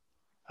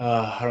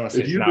don't want to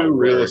say if you do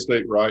real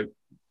estate right,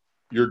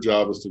 your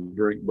job is to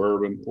drink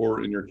bourbon,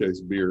 or in your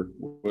case, beer.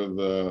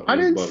 I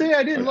didn't say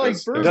I didn't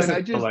like bourbon.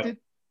 I just did.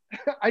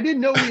 I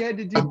didn't know we had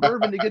to do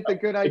bourbon to get the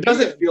good idea. It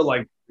doesn't feel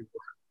like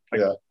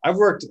yeah. I've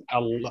worked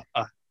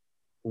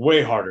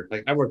way harder.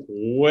 Like I worked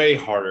way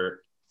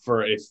harder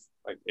for a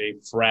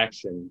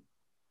fraction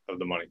of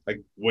the money,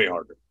 like way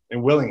harder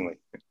and willingly.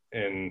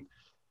 And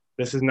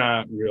this is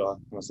not real. I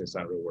want to say it's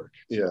not real work.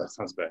 Yeah, it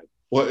sounds bad.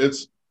 Well,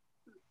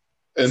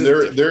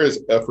 there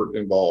is effort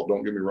involved.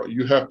 Don't get me wrong.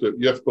 You have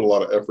to put a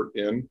lot of effort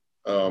in,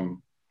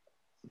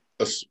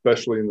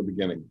 especially in the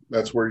beginning.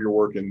 That's where you're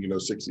working,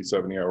 60,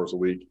 70 hours a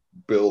week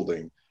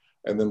building.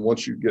 And then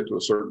once you get to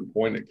a certain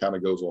point, it kind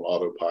of goes on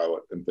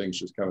autopilot and things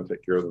just kind of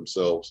take care of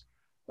themselves.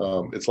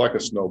 It's like a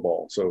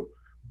snowball. So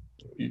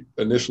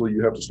initially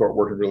you have to start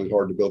working really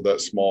hard to build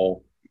that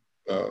small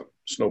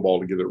snowball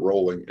to get it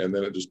rolling, and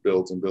then it just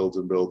builds and builds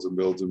and builds and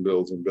builds and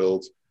builds and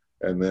builds,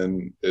 and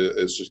then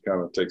it's just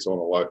kind of takes on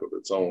a life of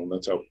its own.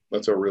 That's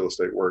how real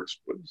estate works.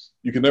 But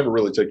you can never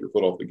really take your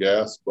foot off the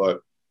gas,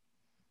 but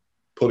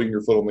putting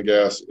your foot on the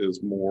gas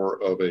is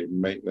more of a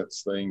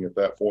maintenance thing at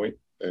that point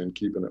and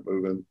keeping it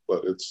moving.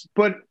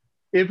 But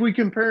if we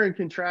compare and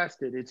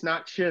contrast it, it's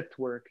not shift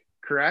work,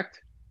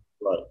 correct?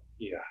 Right.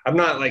 Yeah, I'm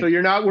not like. So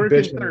you're not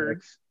working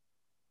thirds.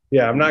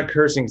 Yeah, I'm not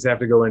cursing because I have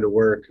to go into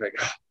work. Like,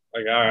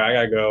 all right, I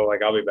gotta go.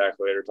 Like, I'll be back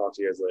later. Talk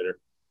to you guys later.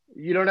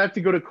 You don't have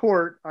to go to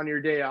court on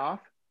your day off.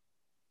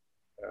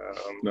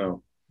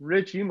 No.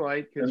 Rich, you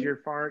might, because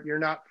you're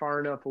not far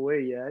enough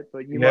away yet,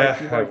 but you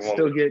might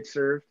still get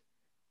served.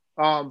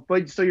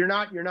 But so you're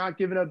not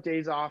giving up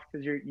days off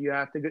because you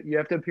have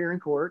to appear in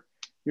court.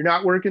 You're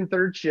not working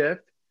third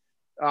shift.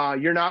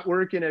 You're not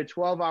working a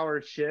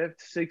 12-hour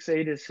shift,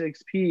 6A to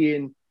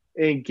 6P,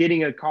 and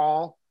getting a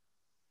call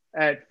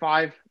at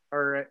 5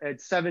 or at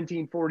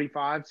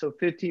 17:45, so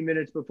 15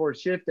 minutes before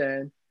shift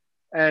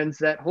ends,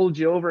 that holds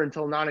you over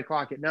until 9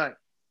 o'clock at night.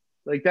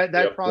 Like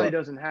that probably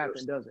doesn't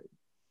happen, does it?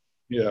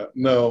 Yeah,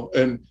 no.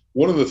 And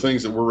one of the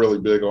things that we're really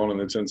big on in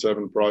the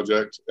 10-7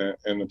 Project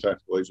and the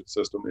tactical agent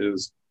system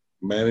is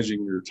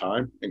managing your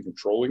time and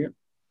controlling it.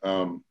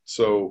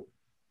 So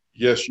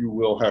yes, you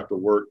will have to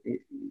work.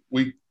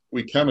 We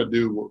kind of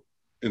do,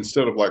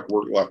 instead of like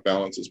work-life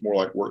balance, it's more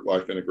like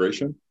work-life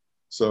integration.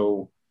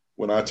 So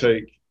when I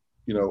take,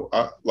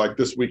 like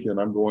this weekend,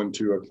 I'm going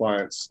to a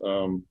client's,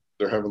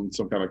 they're having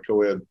some kind of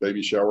co-ed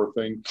baby shower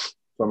thing. So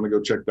I'm going to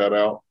go check that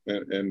out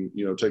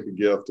and take a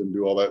gift and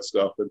do all that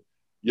stuff. And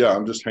yeah,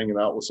 I'm just hanging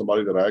out with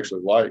somebody that I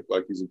actually like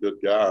he's a good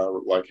guy. I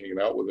like hanging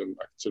out with him.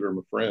 I consider him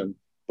a friend,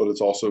 but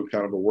it's also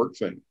kind of a work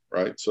thing,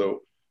 right?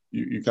 So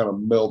you kind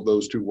of meld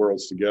those two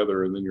worlds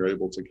together, and then you're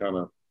able to kind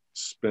of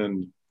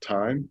spend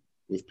time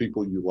with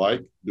people you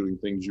like, doing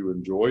things you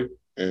enjoy,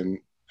 and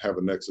have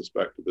a nexus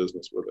back to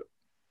business with it.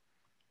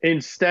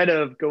 Instead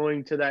of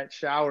going to that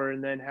shower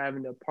and then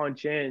having to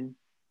punch in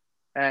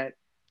at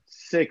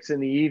 6 in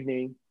the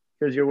evening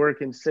because you're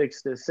working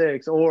 6 to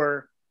 6,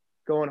 or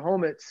going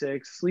home at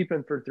 6,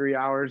 sleeping for 3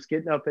 hours,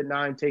 getting up at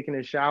 9, taking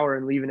a shower,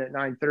 and leaving at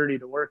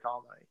 9:30 to work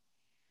all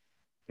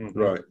night. Mm-hmm.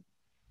 Right.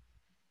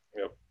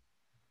 Yep.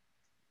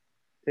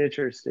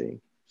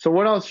 Interesting. So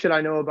what else should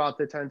I know about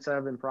the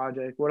 10-7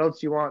 Project? What else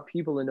do you want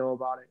people to know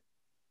about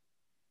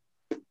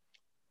it?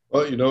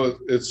 Well,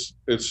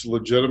 it's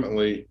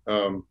legitimately,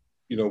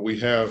 we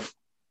have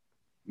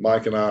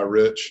Mike and I,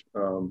 Rich,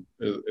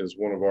 is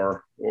one of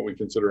our, what we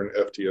consider an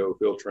FTO,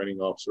 field training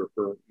officer,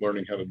 for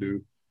learning how to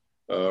do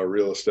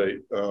real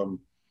estate.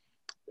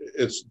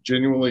 It's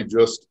genuinely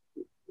just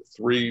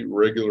 3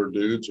 regular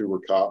dudes who were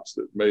cops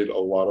that made a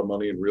lot of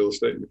money in real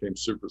estate and became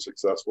super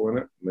successful in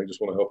it. And they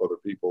just want to help other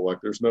people. Like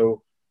there's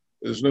no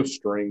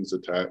strings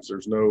attached.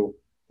 There's no,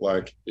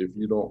 like, if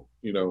you don't,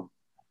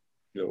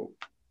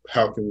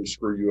 how can we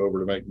screw you over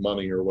to make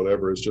money or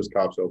whatever? It's just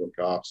cops helping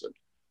cops. And,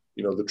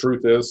 the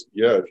truth is,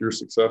 yeah, if you're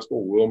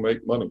successful, we'll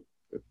make money.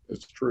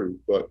 It's true,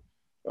 but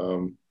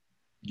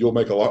you'll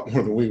make a lot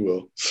more than we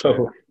will.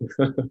 So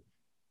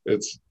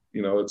it's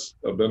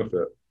a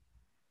benefit.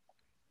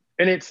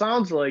 And it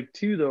sounds like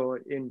too, though,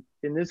 and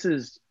this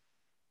is,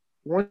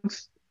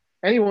 once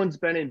anyone's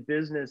been in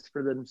business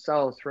for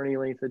themselves for any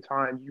length of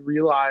time, you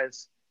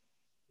realize,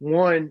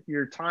 one,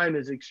 your time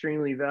is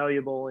extremely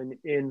valuable, and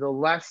in the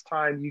less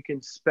time you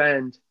can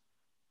spend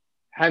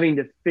having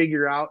to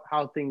figure out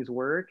how things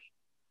work,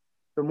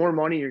 the more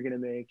money you're going to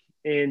make.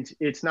 And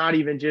it's not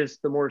even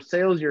just the more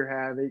sales you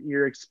have,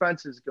 your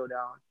expenses go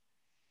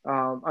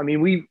down. I mean,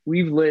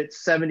 we've lit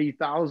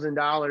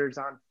 $70,000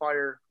 on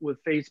fire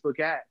with Facebook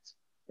ads.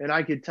 And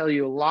I could tell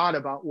you a lot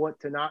about what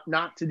to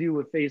not to do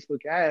with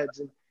Facebook ads.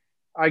 And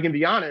I can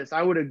be honest,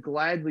 I would have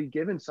gladly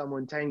given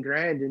someone 10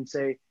 grand and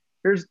say,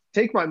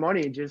 take my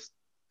money and just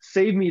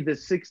save me the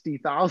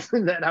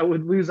 60,000 that I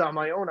would lose on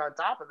my own on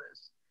top of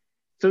this.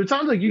 So it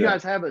sounds like you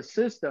guys have a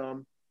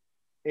system,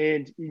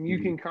 and you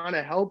can kind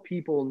of help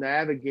people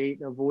navigate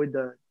and avoid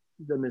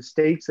the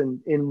mistakes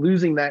and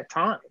losing that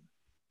time.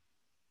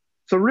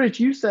 So Rich,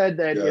 you said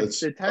that it's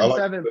the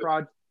 10-7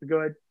 Project. Go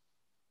ahead.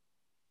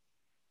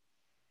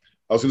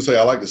 I was going to say,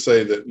 I like to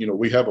say that,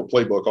 we have a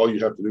playbook. All you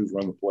have to do is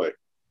run the play.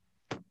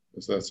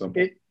 It's that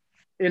simple.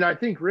 And I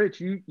think, Rich,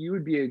 you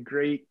would be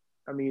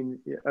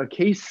a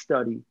case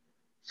study.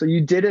 So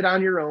you did it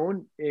on your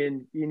own,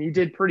 and you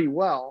did pretty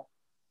well.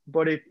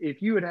 But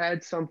if you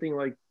had something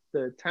like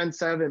the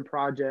 10-7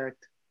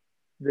 Project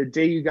the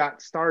day you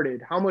got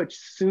started, how much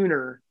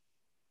sooner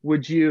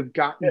would you have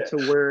gotten to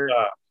where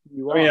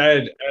you are? I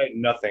had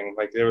nothing.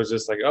 Like, it was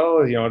just like,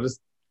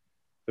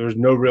 there was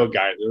no real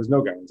guidance. There was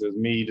no guidance. It was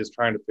me just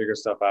trying to figure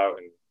stuff out.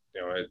 And,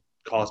 it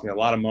cost me a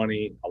lot of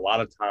money, a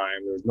lot of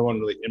time. There was no one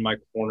really in my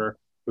corner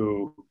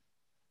who,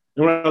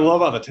 what I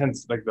love about the 10,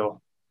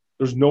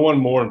 there's no one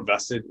more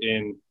invested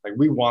in, like,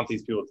 we want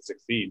these people to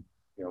succeed,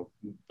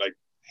 like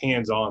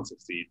hands-on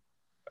succeed.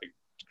 Like,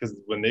 because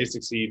when they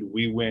succeed,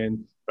 we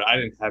win, but I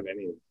didn't have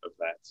any of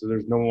that. So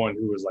there's no one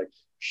who was like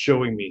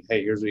showing me,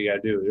 hey, here's what you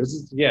got to do. There's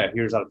just,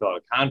 here's how to fill out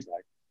a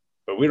contract.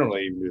 But we don't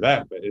really even do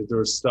that. But there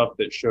was stuff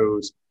that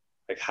shows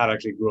like how to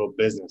actually grow a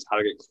business, how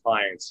to get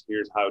clients.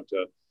 Here's how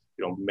to,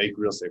 make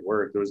real estate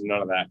work. There was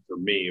none of that for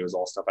me. It was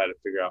all stuff I had to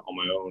figure out on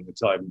my own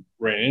until I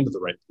ran into the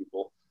right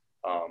people.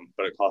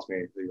 But it cost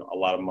me a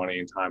lot of money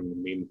and time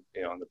and in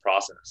the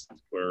process.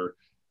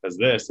 Whereas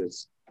this,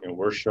 it's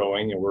we're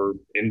showing and we're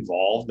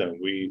involved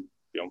and we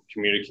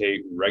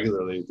communicate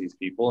regularly with these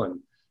people, and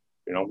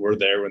we're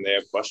there when they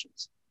have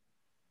questions.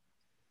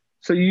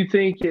 So you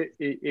think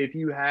if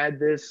you had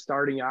this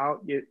starting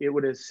out, it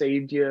would have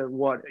saved you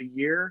what, a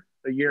year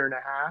and a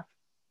half?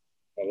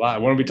 A lot. I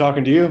want to be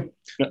talking to you.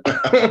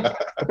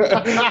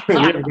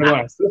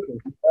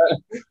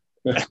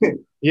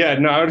 Yeah,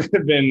 no, I would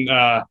have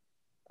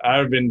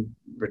been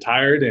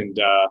retired and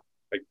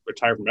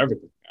retired from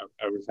everything.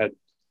 I would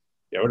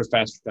have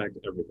fast tracked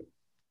everything.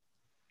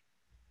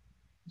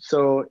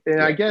 So,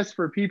 and I guess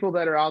for people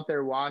that are out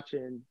there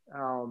watching,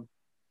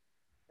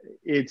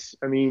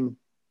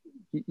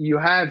 you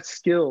have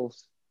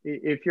skills.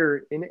 If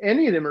you're in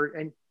any of them or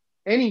in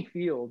any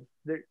field,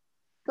 it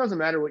doesn't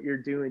matter what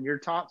you're doing. You're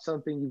taught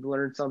something, you've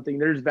learned something.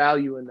 There's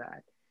value in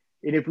that.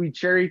 And if we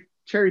cherry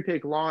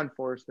pick law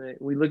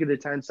enforcement, we look at the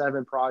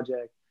 10-7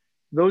 Project.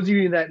 Those of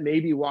you that may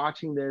be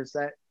watching this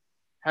that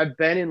have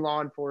been in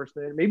law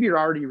enforcement, maybe you're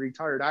already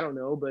retired, I don't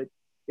know, but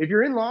if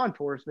you're in law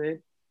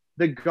enforcement,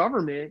 the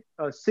government,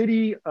 a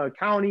city, a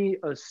county,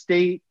 a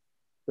state,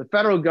 the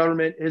federal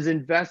government has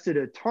invested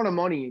a ton of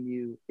money in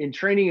you, in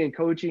training and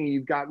coaching.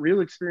 You've got real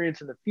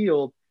experience in the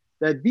field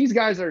that these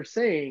guys are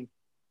saying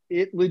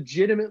it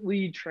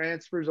legitimately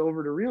transfers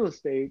over to real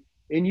estate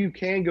and you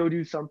can go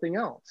do something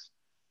else.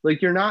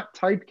 Like you're not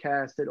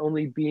typecast at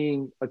only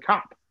being a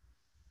cop.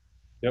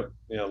 Yep.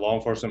 Law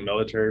enforcement,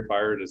 military,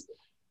 fire, just,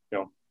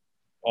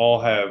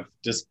 all have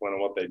discipline in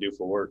what they do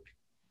for work.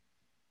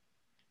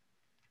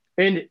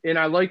 And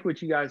I like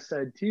what you guys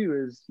said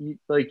too, is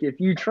if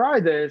you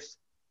try this,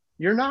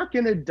 you're not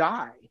going to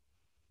die.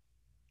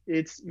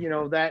 It's,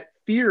 that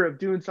fear of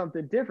doing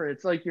something different.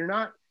 It's like you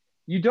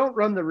don't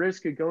run the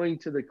risk of going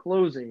to the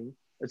closing.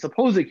 I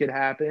suppose it could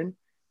happen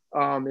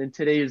in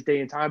today's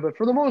day and time, but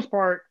for the most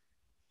part,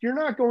 you're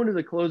not going to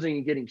the closing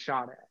and getting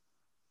shot at.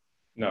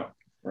 No,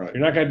 right.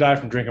 You're not going to die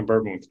from drinking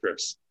bourbon with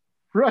Chris.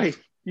 Right.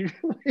 You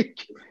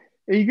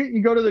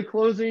go to the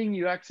closing,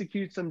 you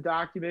execute some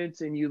documents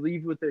and you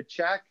leave with a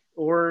check,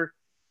 or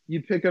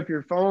you pick up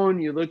your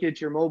phone, you look at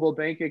your mobile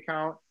bank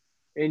account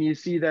and you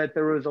see that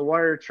there was a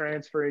wire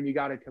transfer and you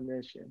got a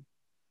commission.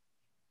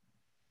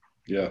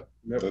 Yeah,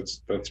 that's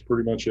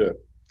pretty much it.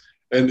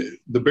 And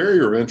the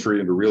barrier of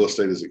entry into real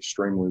estate is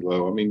extremely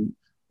low. I mean,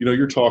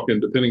 you're talking,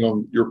 depending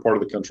on your part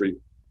of the country,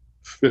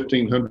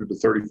 $1,500 to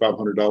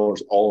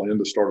 $3,500 all in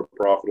to start a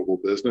profitable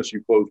business.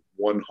 You close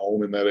one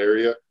home in that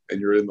area and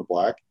you're in the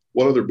black.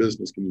 What other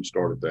business can you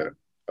start at that?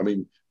 I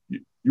mean,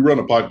 you run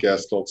a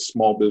podcast called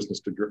Small Business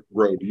to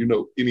Grow. Do you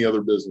know any other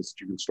business that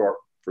you can start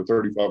for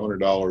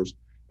 $3,500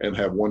 and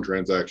have one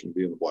transaction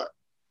be in the black?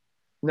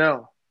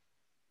 No.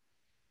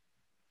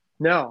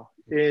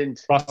 And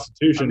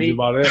prostitution is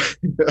about it.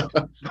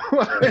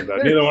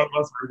 Neither one of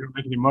us are going to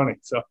make any money.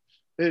 So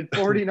in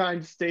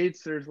 49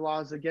 states, there's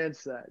laws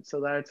against that.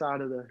 So that's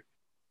out of the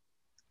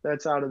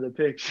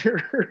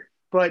picture.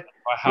 but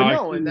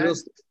no, and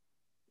that's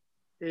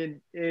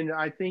and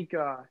I think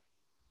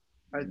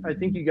I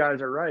think you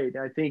guys are right.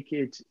 I think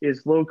it's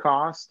low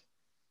cost.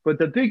 But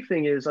the big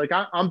thing is,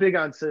 I'm big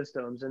on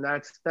systems, and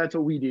that's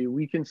what we do.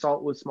 We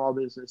consult with small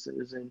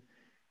businesses, and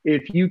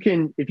if you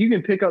can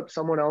pick up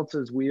someone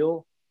else's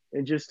wheel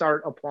and just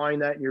start applying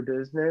that in your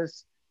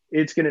business,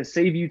 it's going to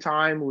save you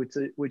time,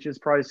 which is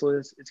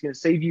priceless. It's going to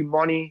save you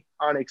money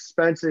on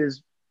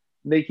expenses,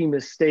 making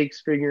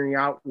mistakes, figuring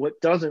out what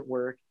doesn't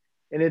work,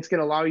 and it's going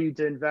to allow you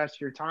to invest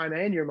your time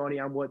and your money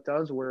on what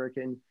does work.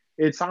 And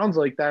it sounds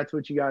like that's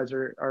what you guys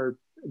are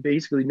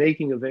basically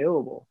making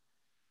available.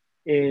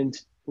 And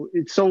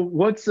so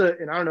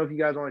and I don't know if you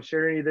guys want to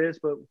share any of this,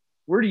 but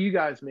where do you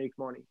guys make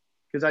money?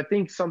 Because I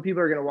think some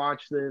people are going to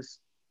watch this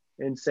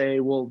and say,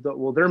 well,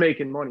 they're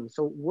making money.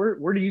 So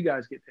where do you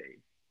guys get paid?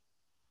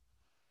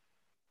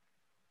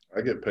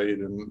 I get paid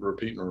in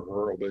repeat and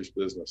referral based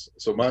business.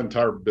 So my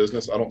entire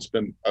business, I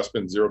spend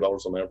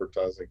 $0 on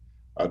advertising.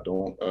 I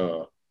don't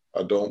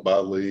buy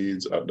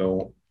leads. I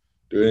don't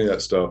do any of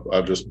that stuff.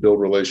 I just build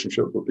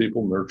relationships with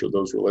people, nurture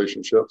those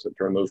relationships, and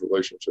turn those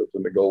relationships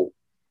into gold.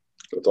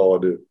 That's all I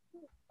do.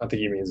 I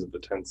think he means at the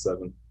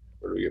 10-7.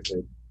 Where do we get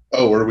paid?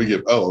 Oh, where do we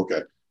get? Oh,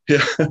 okay.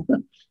 Yeah.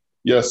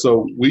 Yeah.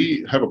 So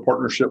we have a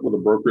partnership with a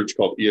brokerage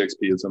called EXP.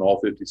 It's in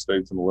all 50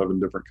 states and 11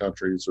 different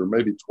countries, or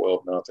maybe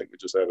 12 now. I think we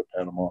just added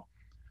Panama.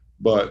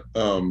 But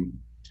so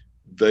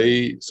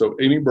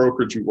any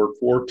brokerage you work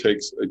for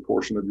takes a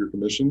portion of your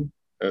commission.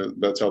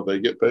 That's how they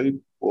get paid.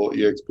 Well,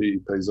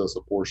 EXP pays us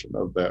a portion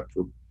of that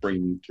for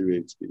bringing you to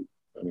EXP.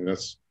 I mean,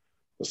 that's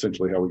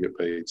essentially how we get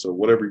paid. So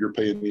whatever you're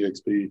paying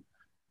EXP,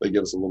 they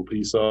give us a little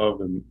piece of,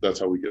 and that's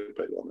how we get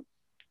paid on it.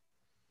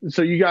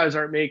 So you guys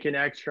aren't making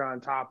extra on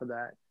top of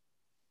that?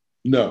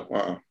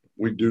 No,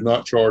 we do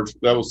not charge.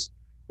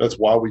 That's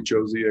why we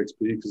chose EXP,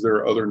 because there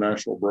are other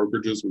national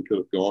brokerages we could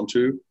have gone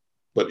to,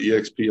 but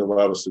EXP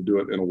allowed us to do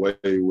it in a way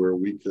where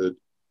we could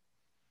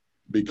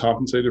be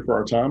compensated for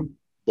our time,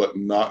 but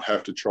not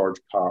have to charge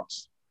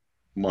cops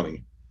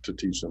money to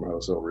teach them how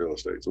to sell real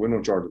estate. So we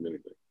don't charge them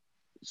anything.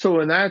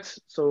 So, and that's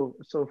so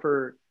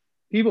for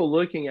people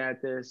looking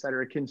at this that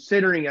are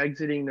considering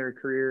exiting their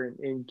career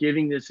and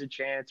giving this a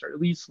chance, or at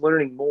least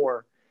learning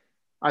more,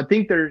 I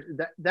think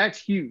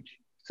that's huge.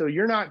 So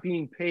you're not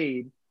being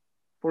paid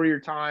for your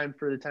time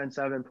for the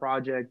 10-7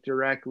 project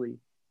directly.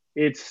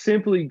 It's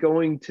simply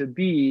going to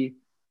be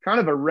kind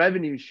of a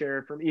revenue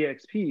share from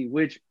EXP,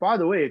 which, by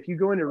the way, if you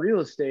go into real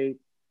estate,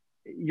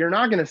 you're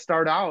not going to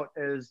start out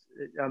as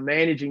a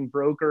managing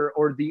broker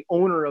or the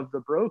owner of the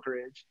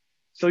brokerage.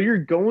 So you're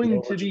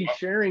going to be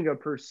sharing a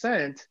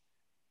percent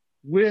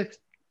with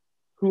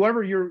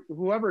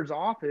whoever's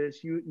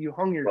office you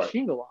hung your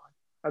shingle on.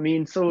 I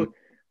mean, so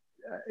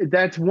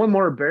that's one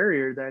more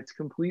barrier that's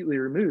completely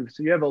removed.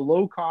 So you have a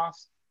low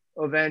cost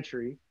of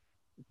entry,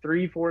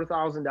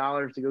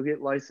 $3,000-$4,000 to go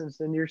get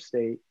licensed in your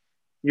state.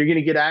 You're going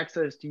to get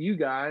access to you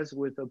guys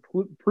with a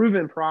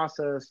proven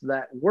process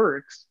that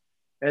works.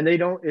 And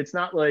it's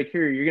not like,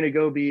 here, you're going to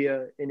go be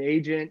an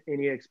agent in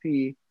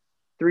EXP,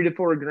 $3 to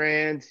 $4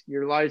 grand,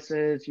 you're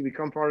licensed, you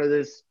become part of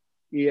this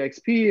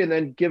EXP, and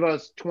then give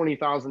us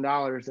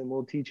 $20,000 and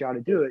we'll teach you how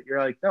to do it. You're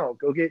like, no,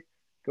 go get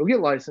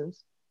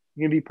licensed.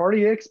 You're going to be part of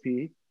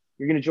EXP.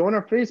 You're going to join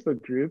our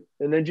Facebook group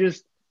and then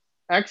just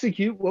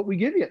execute what we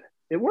give you.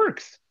 It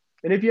works.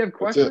 And if you have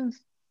questions,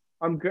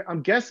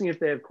 I'm guessing if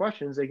they have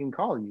questions, they can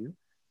call you.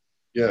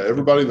 Yeah,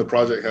 everybody in the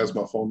project has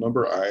my phone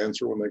number. I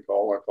answer when they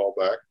call. I call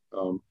back.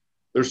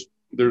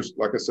 There's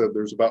like I said,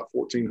 there's about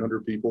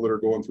 1,400 people that are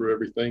going through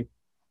everything.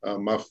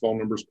 My phone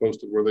number is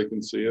posted where they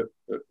can see it.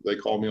 They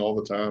call me all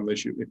the time. They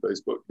shoot me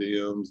Facebook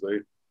DMs. They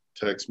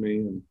text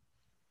me,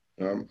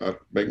 and I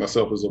make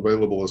myself as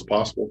available as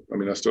possible. I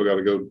mean, I still got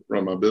to go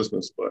run my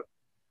business, but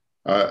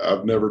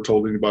I've never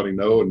told anybody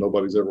no, and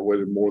nobody's ever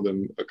waited more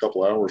than a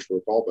couple hours for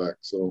a callback.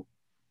 So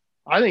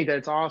I think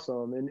that's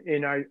awesome.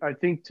 And I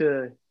think,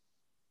 to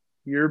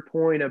your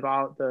point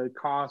about the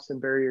cost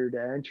and barrier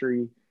to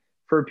entry,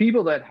 for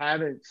people that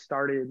haven't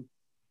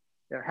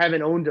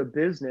owned a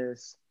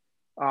business,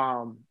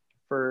 for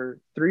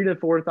 $3,000 to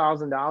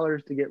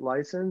 $4,000 to get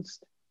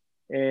licensed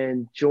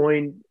and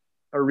join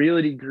a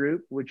realty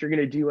group, which you're going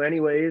to do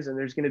anyways, and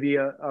there's going to be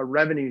a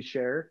revenue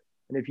share.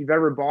 And if you've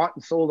ever bought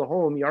and sold a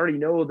home, you already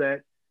know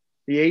that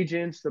the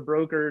agents, the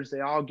brokers,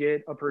 they all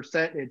get a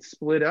percent and it's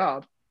split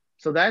up.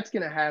 So that's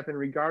going to happen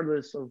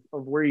regardless of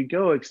where you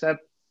go,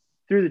 except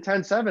through the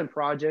 10-7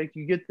 project,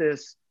 you get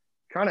this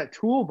kind of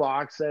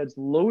toolbox that's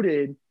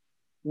loaded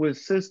with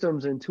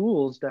systems and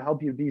tools to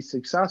help you be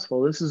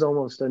successful. This is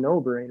almost a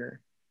no-brainer.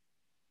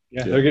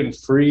 Yeah, they're getting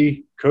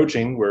free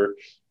coaching where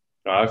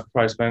I've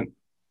probably spent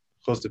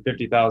close to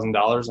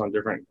 $50,000 on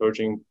different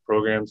coaching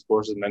programs,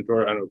 courses,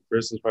 mentor. I know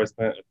Chris has probably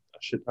spent a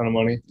shit ton of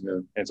money. Yeah.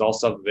 And it's all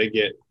stuff that they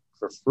get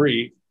for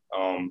free,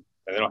 and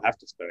they don't have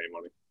to spend any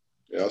money.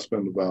 Yeah, I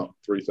spend about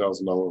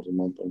 $3,000 a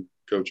month on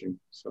coaching.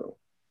 So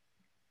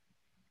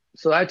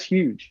that's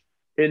huge.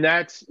 And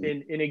that's,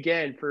 and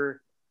again,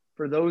 for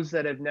those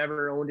that have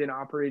never owned and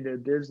operated a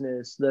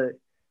business,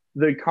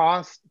 the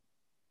costs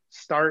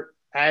start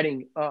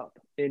adding up.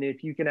 And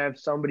if you can have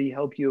somebody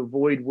help you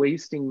avoid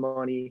wasting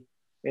money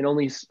and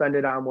only spend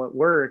it on what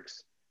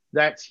works,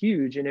 that's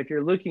huge. And if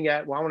you're looking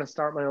at, well, I want to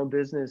start my own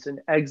business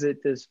and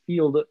exit this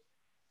field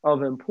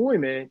of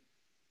employment,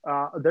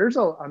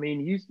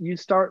 you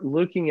start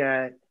looking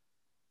at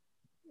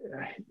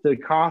the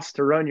cost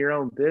to run your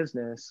own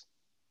business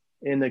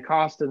and the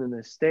cost of the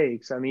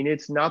mistakes. I mean,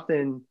 it's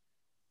nothing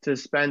to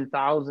spend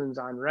thousands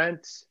on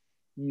rents,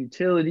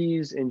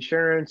 utilities,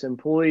 insurance,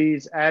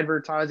 employees,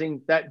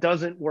 advertising. That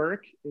doesn't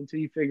work until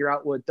you figure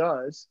out what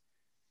does.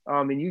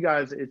 And you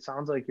guys, it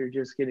sounds like you're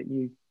just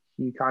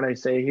you kind of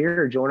say,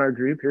 here, join our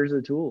group. Here's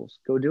the tools.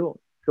 Go do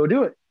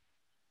it.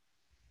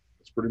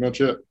 That's pretty much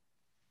it.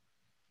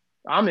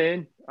 I'm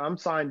in. I'm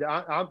signed.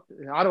 How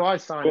do I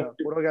sign up?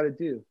 What do I got to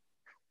do?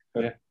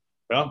 Yeah.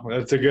 Well,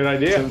 that's a good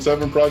idea.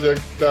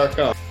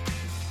 Ten7Project.com.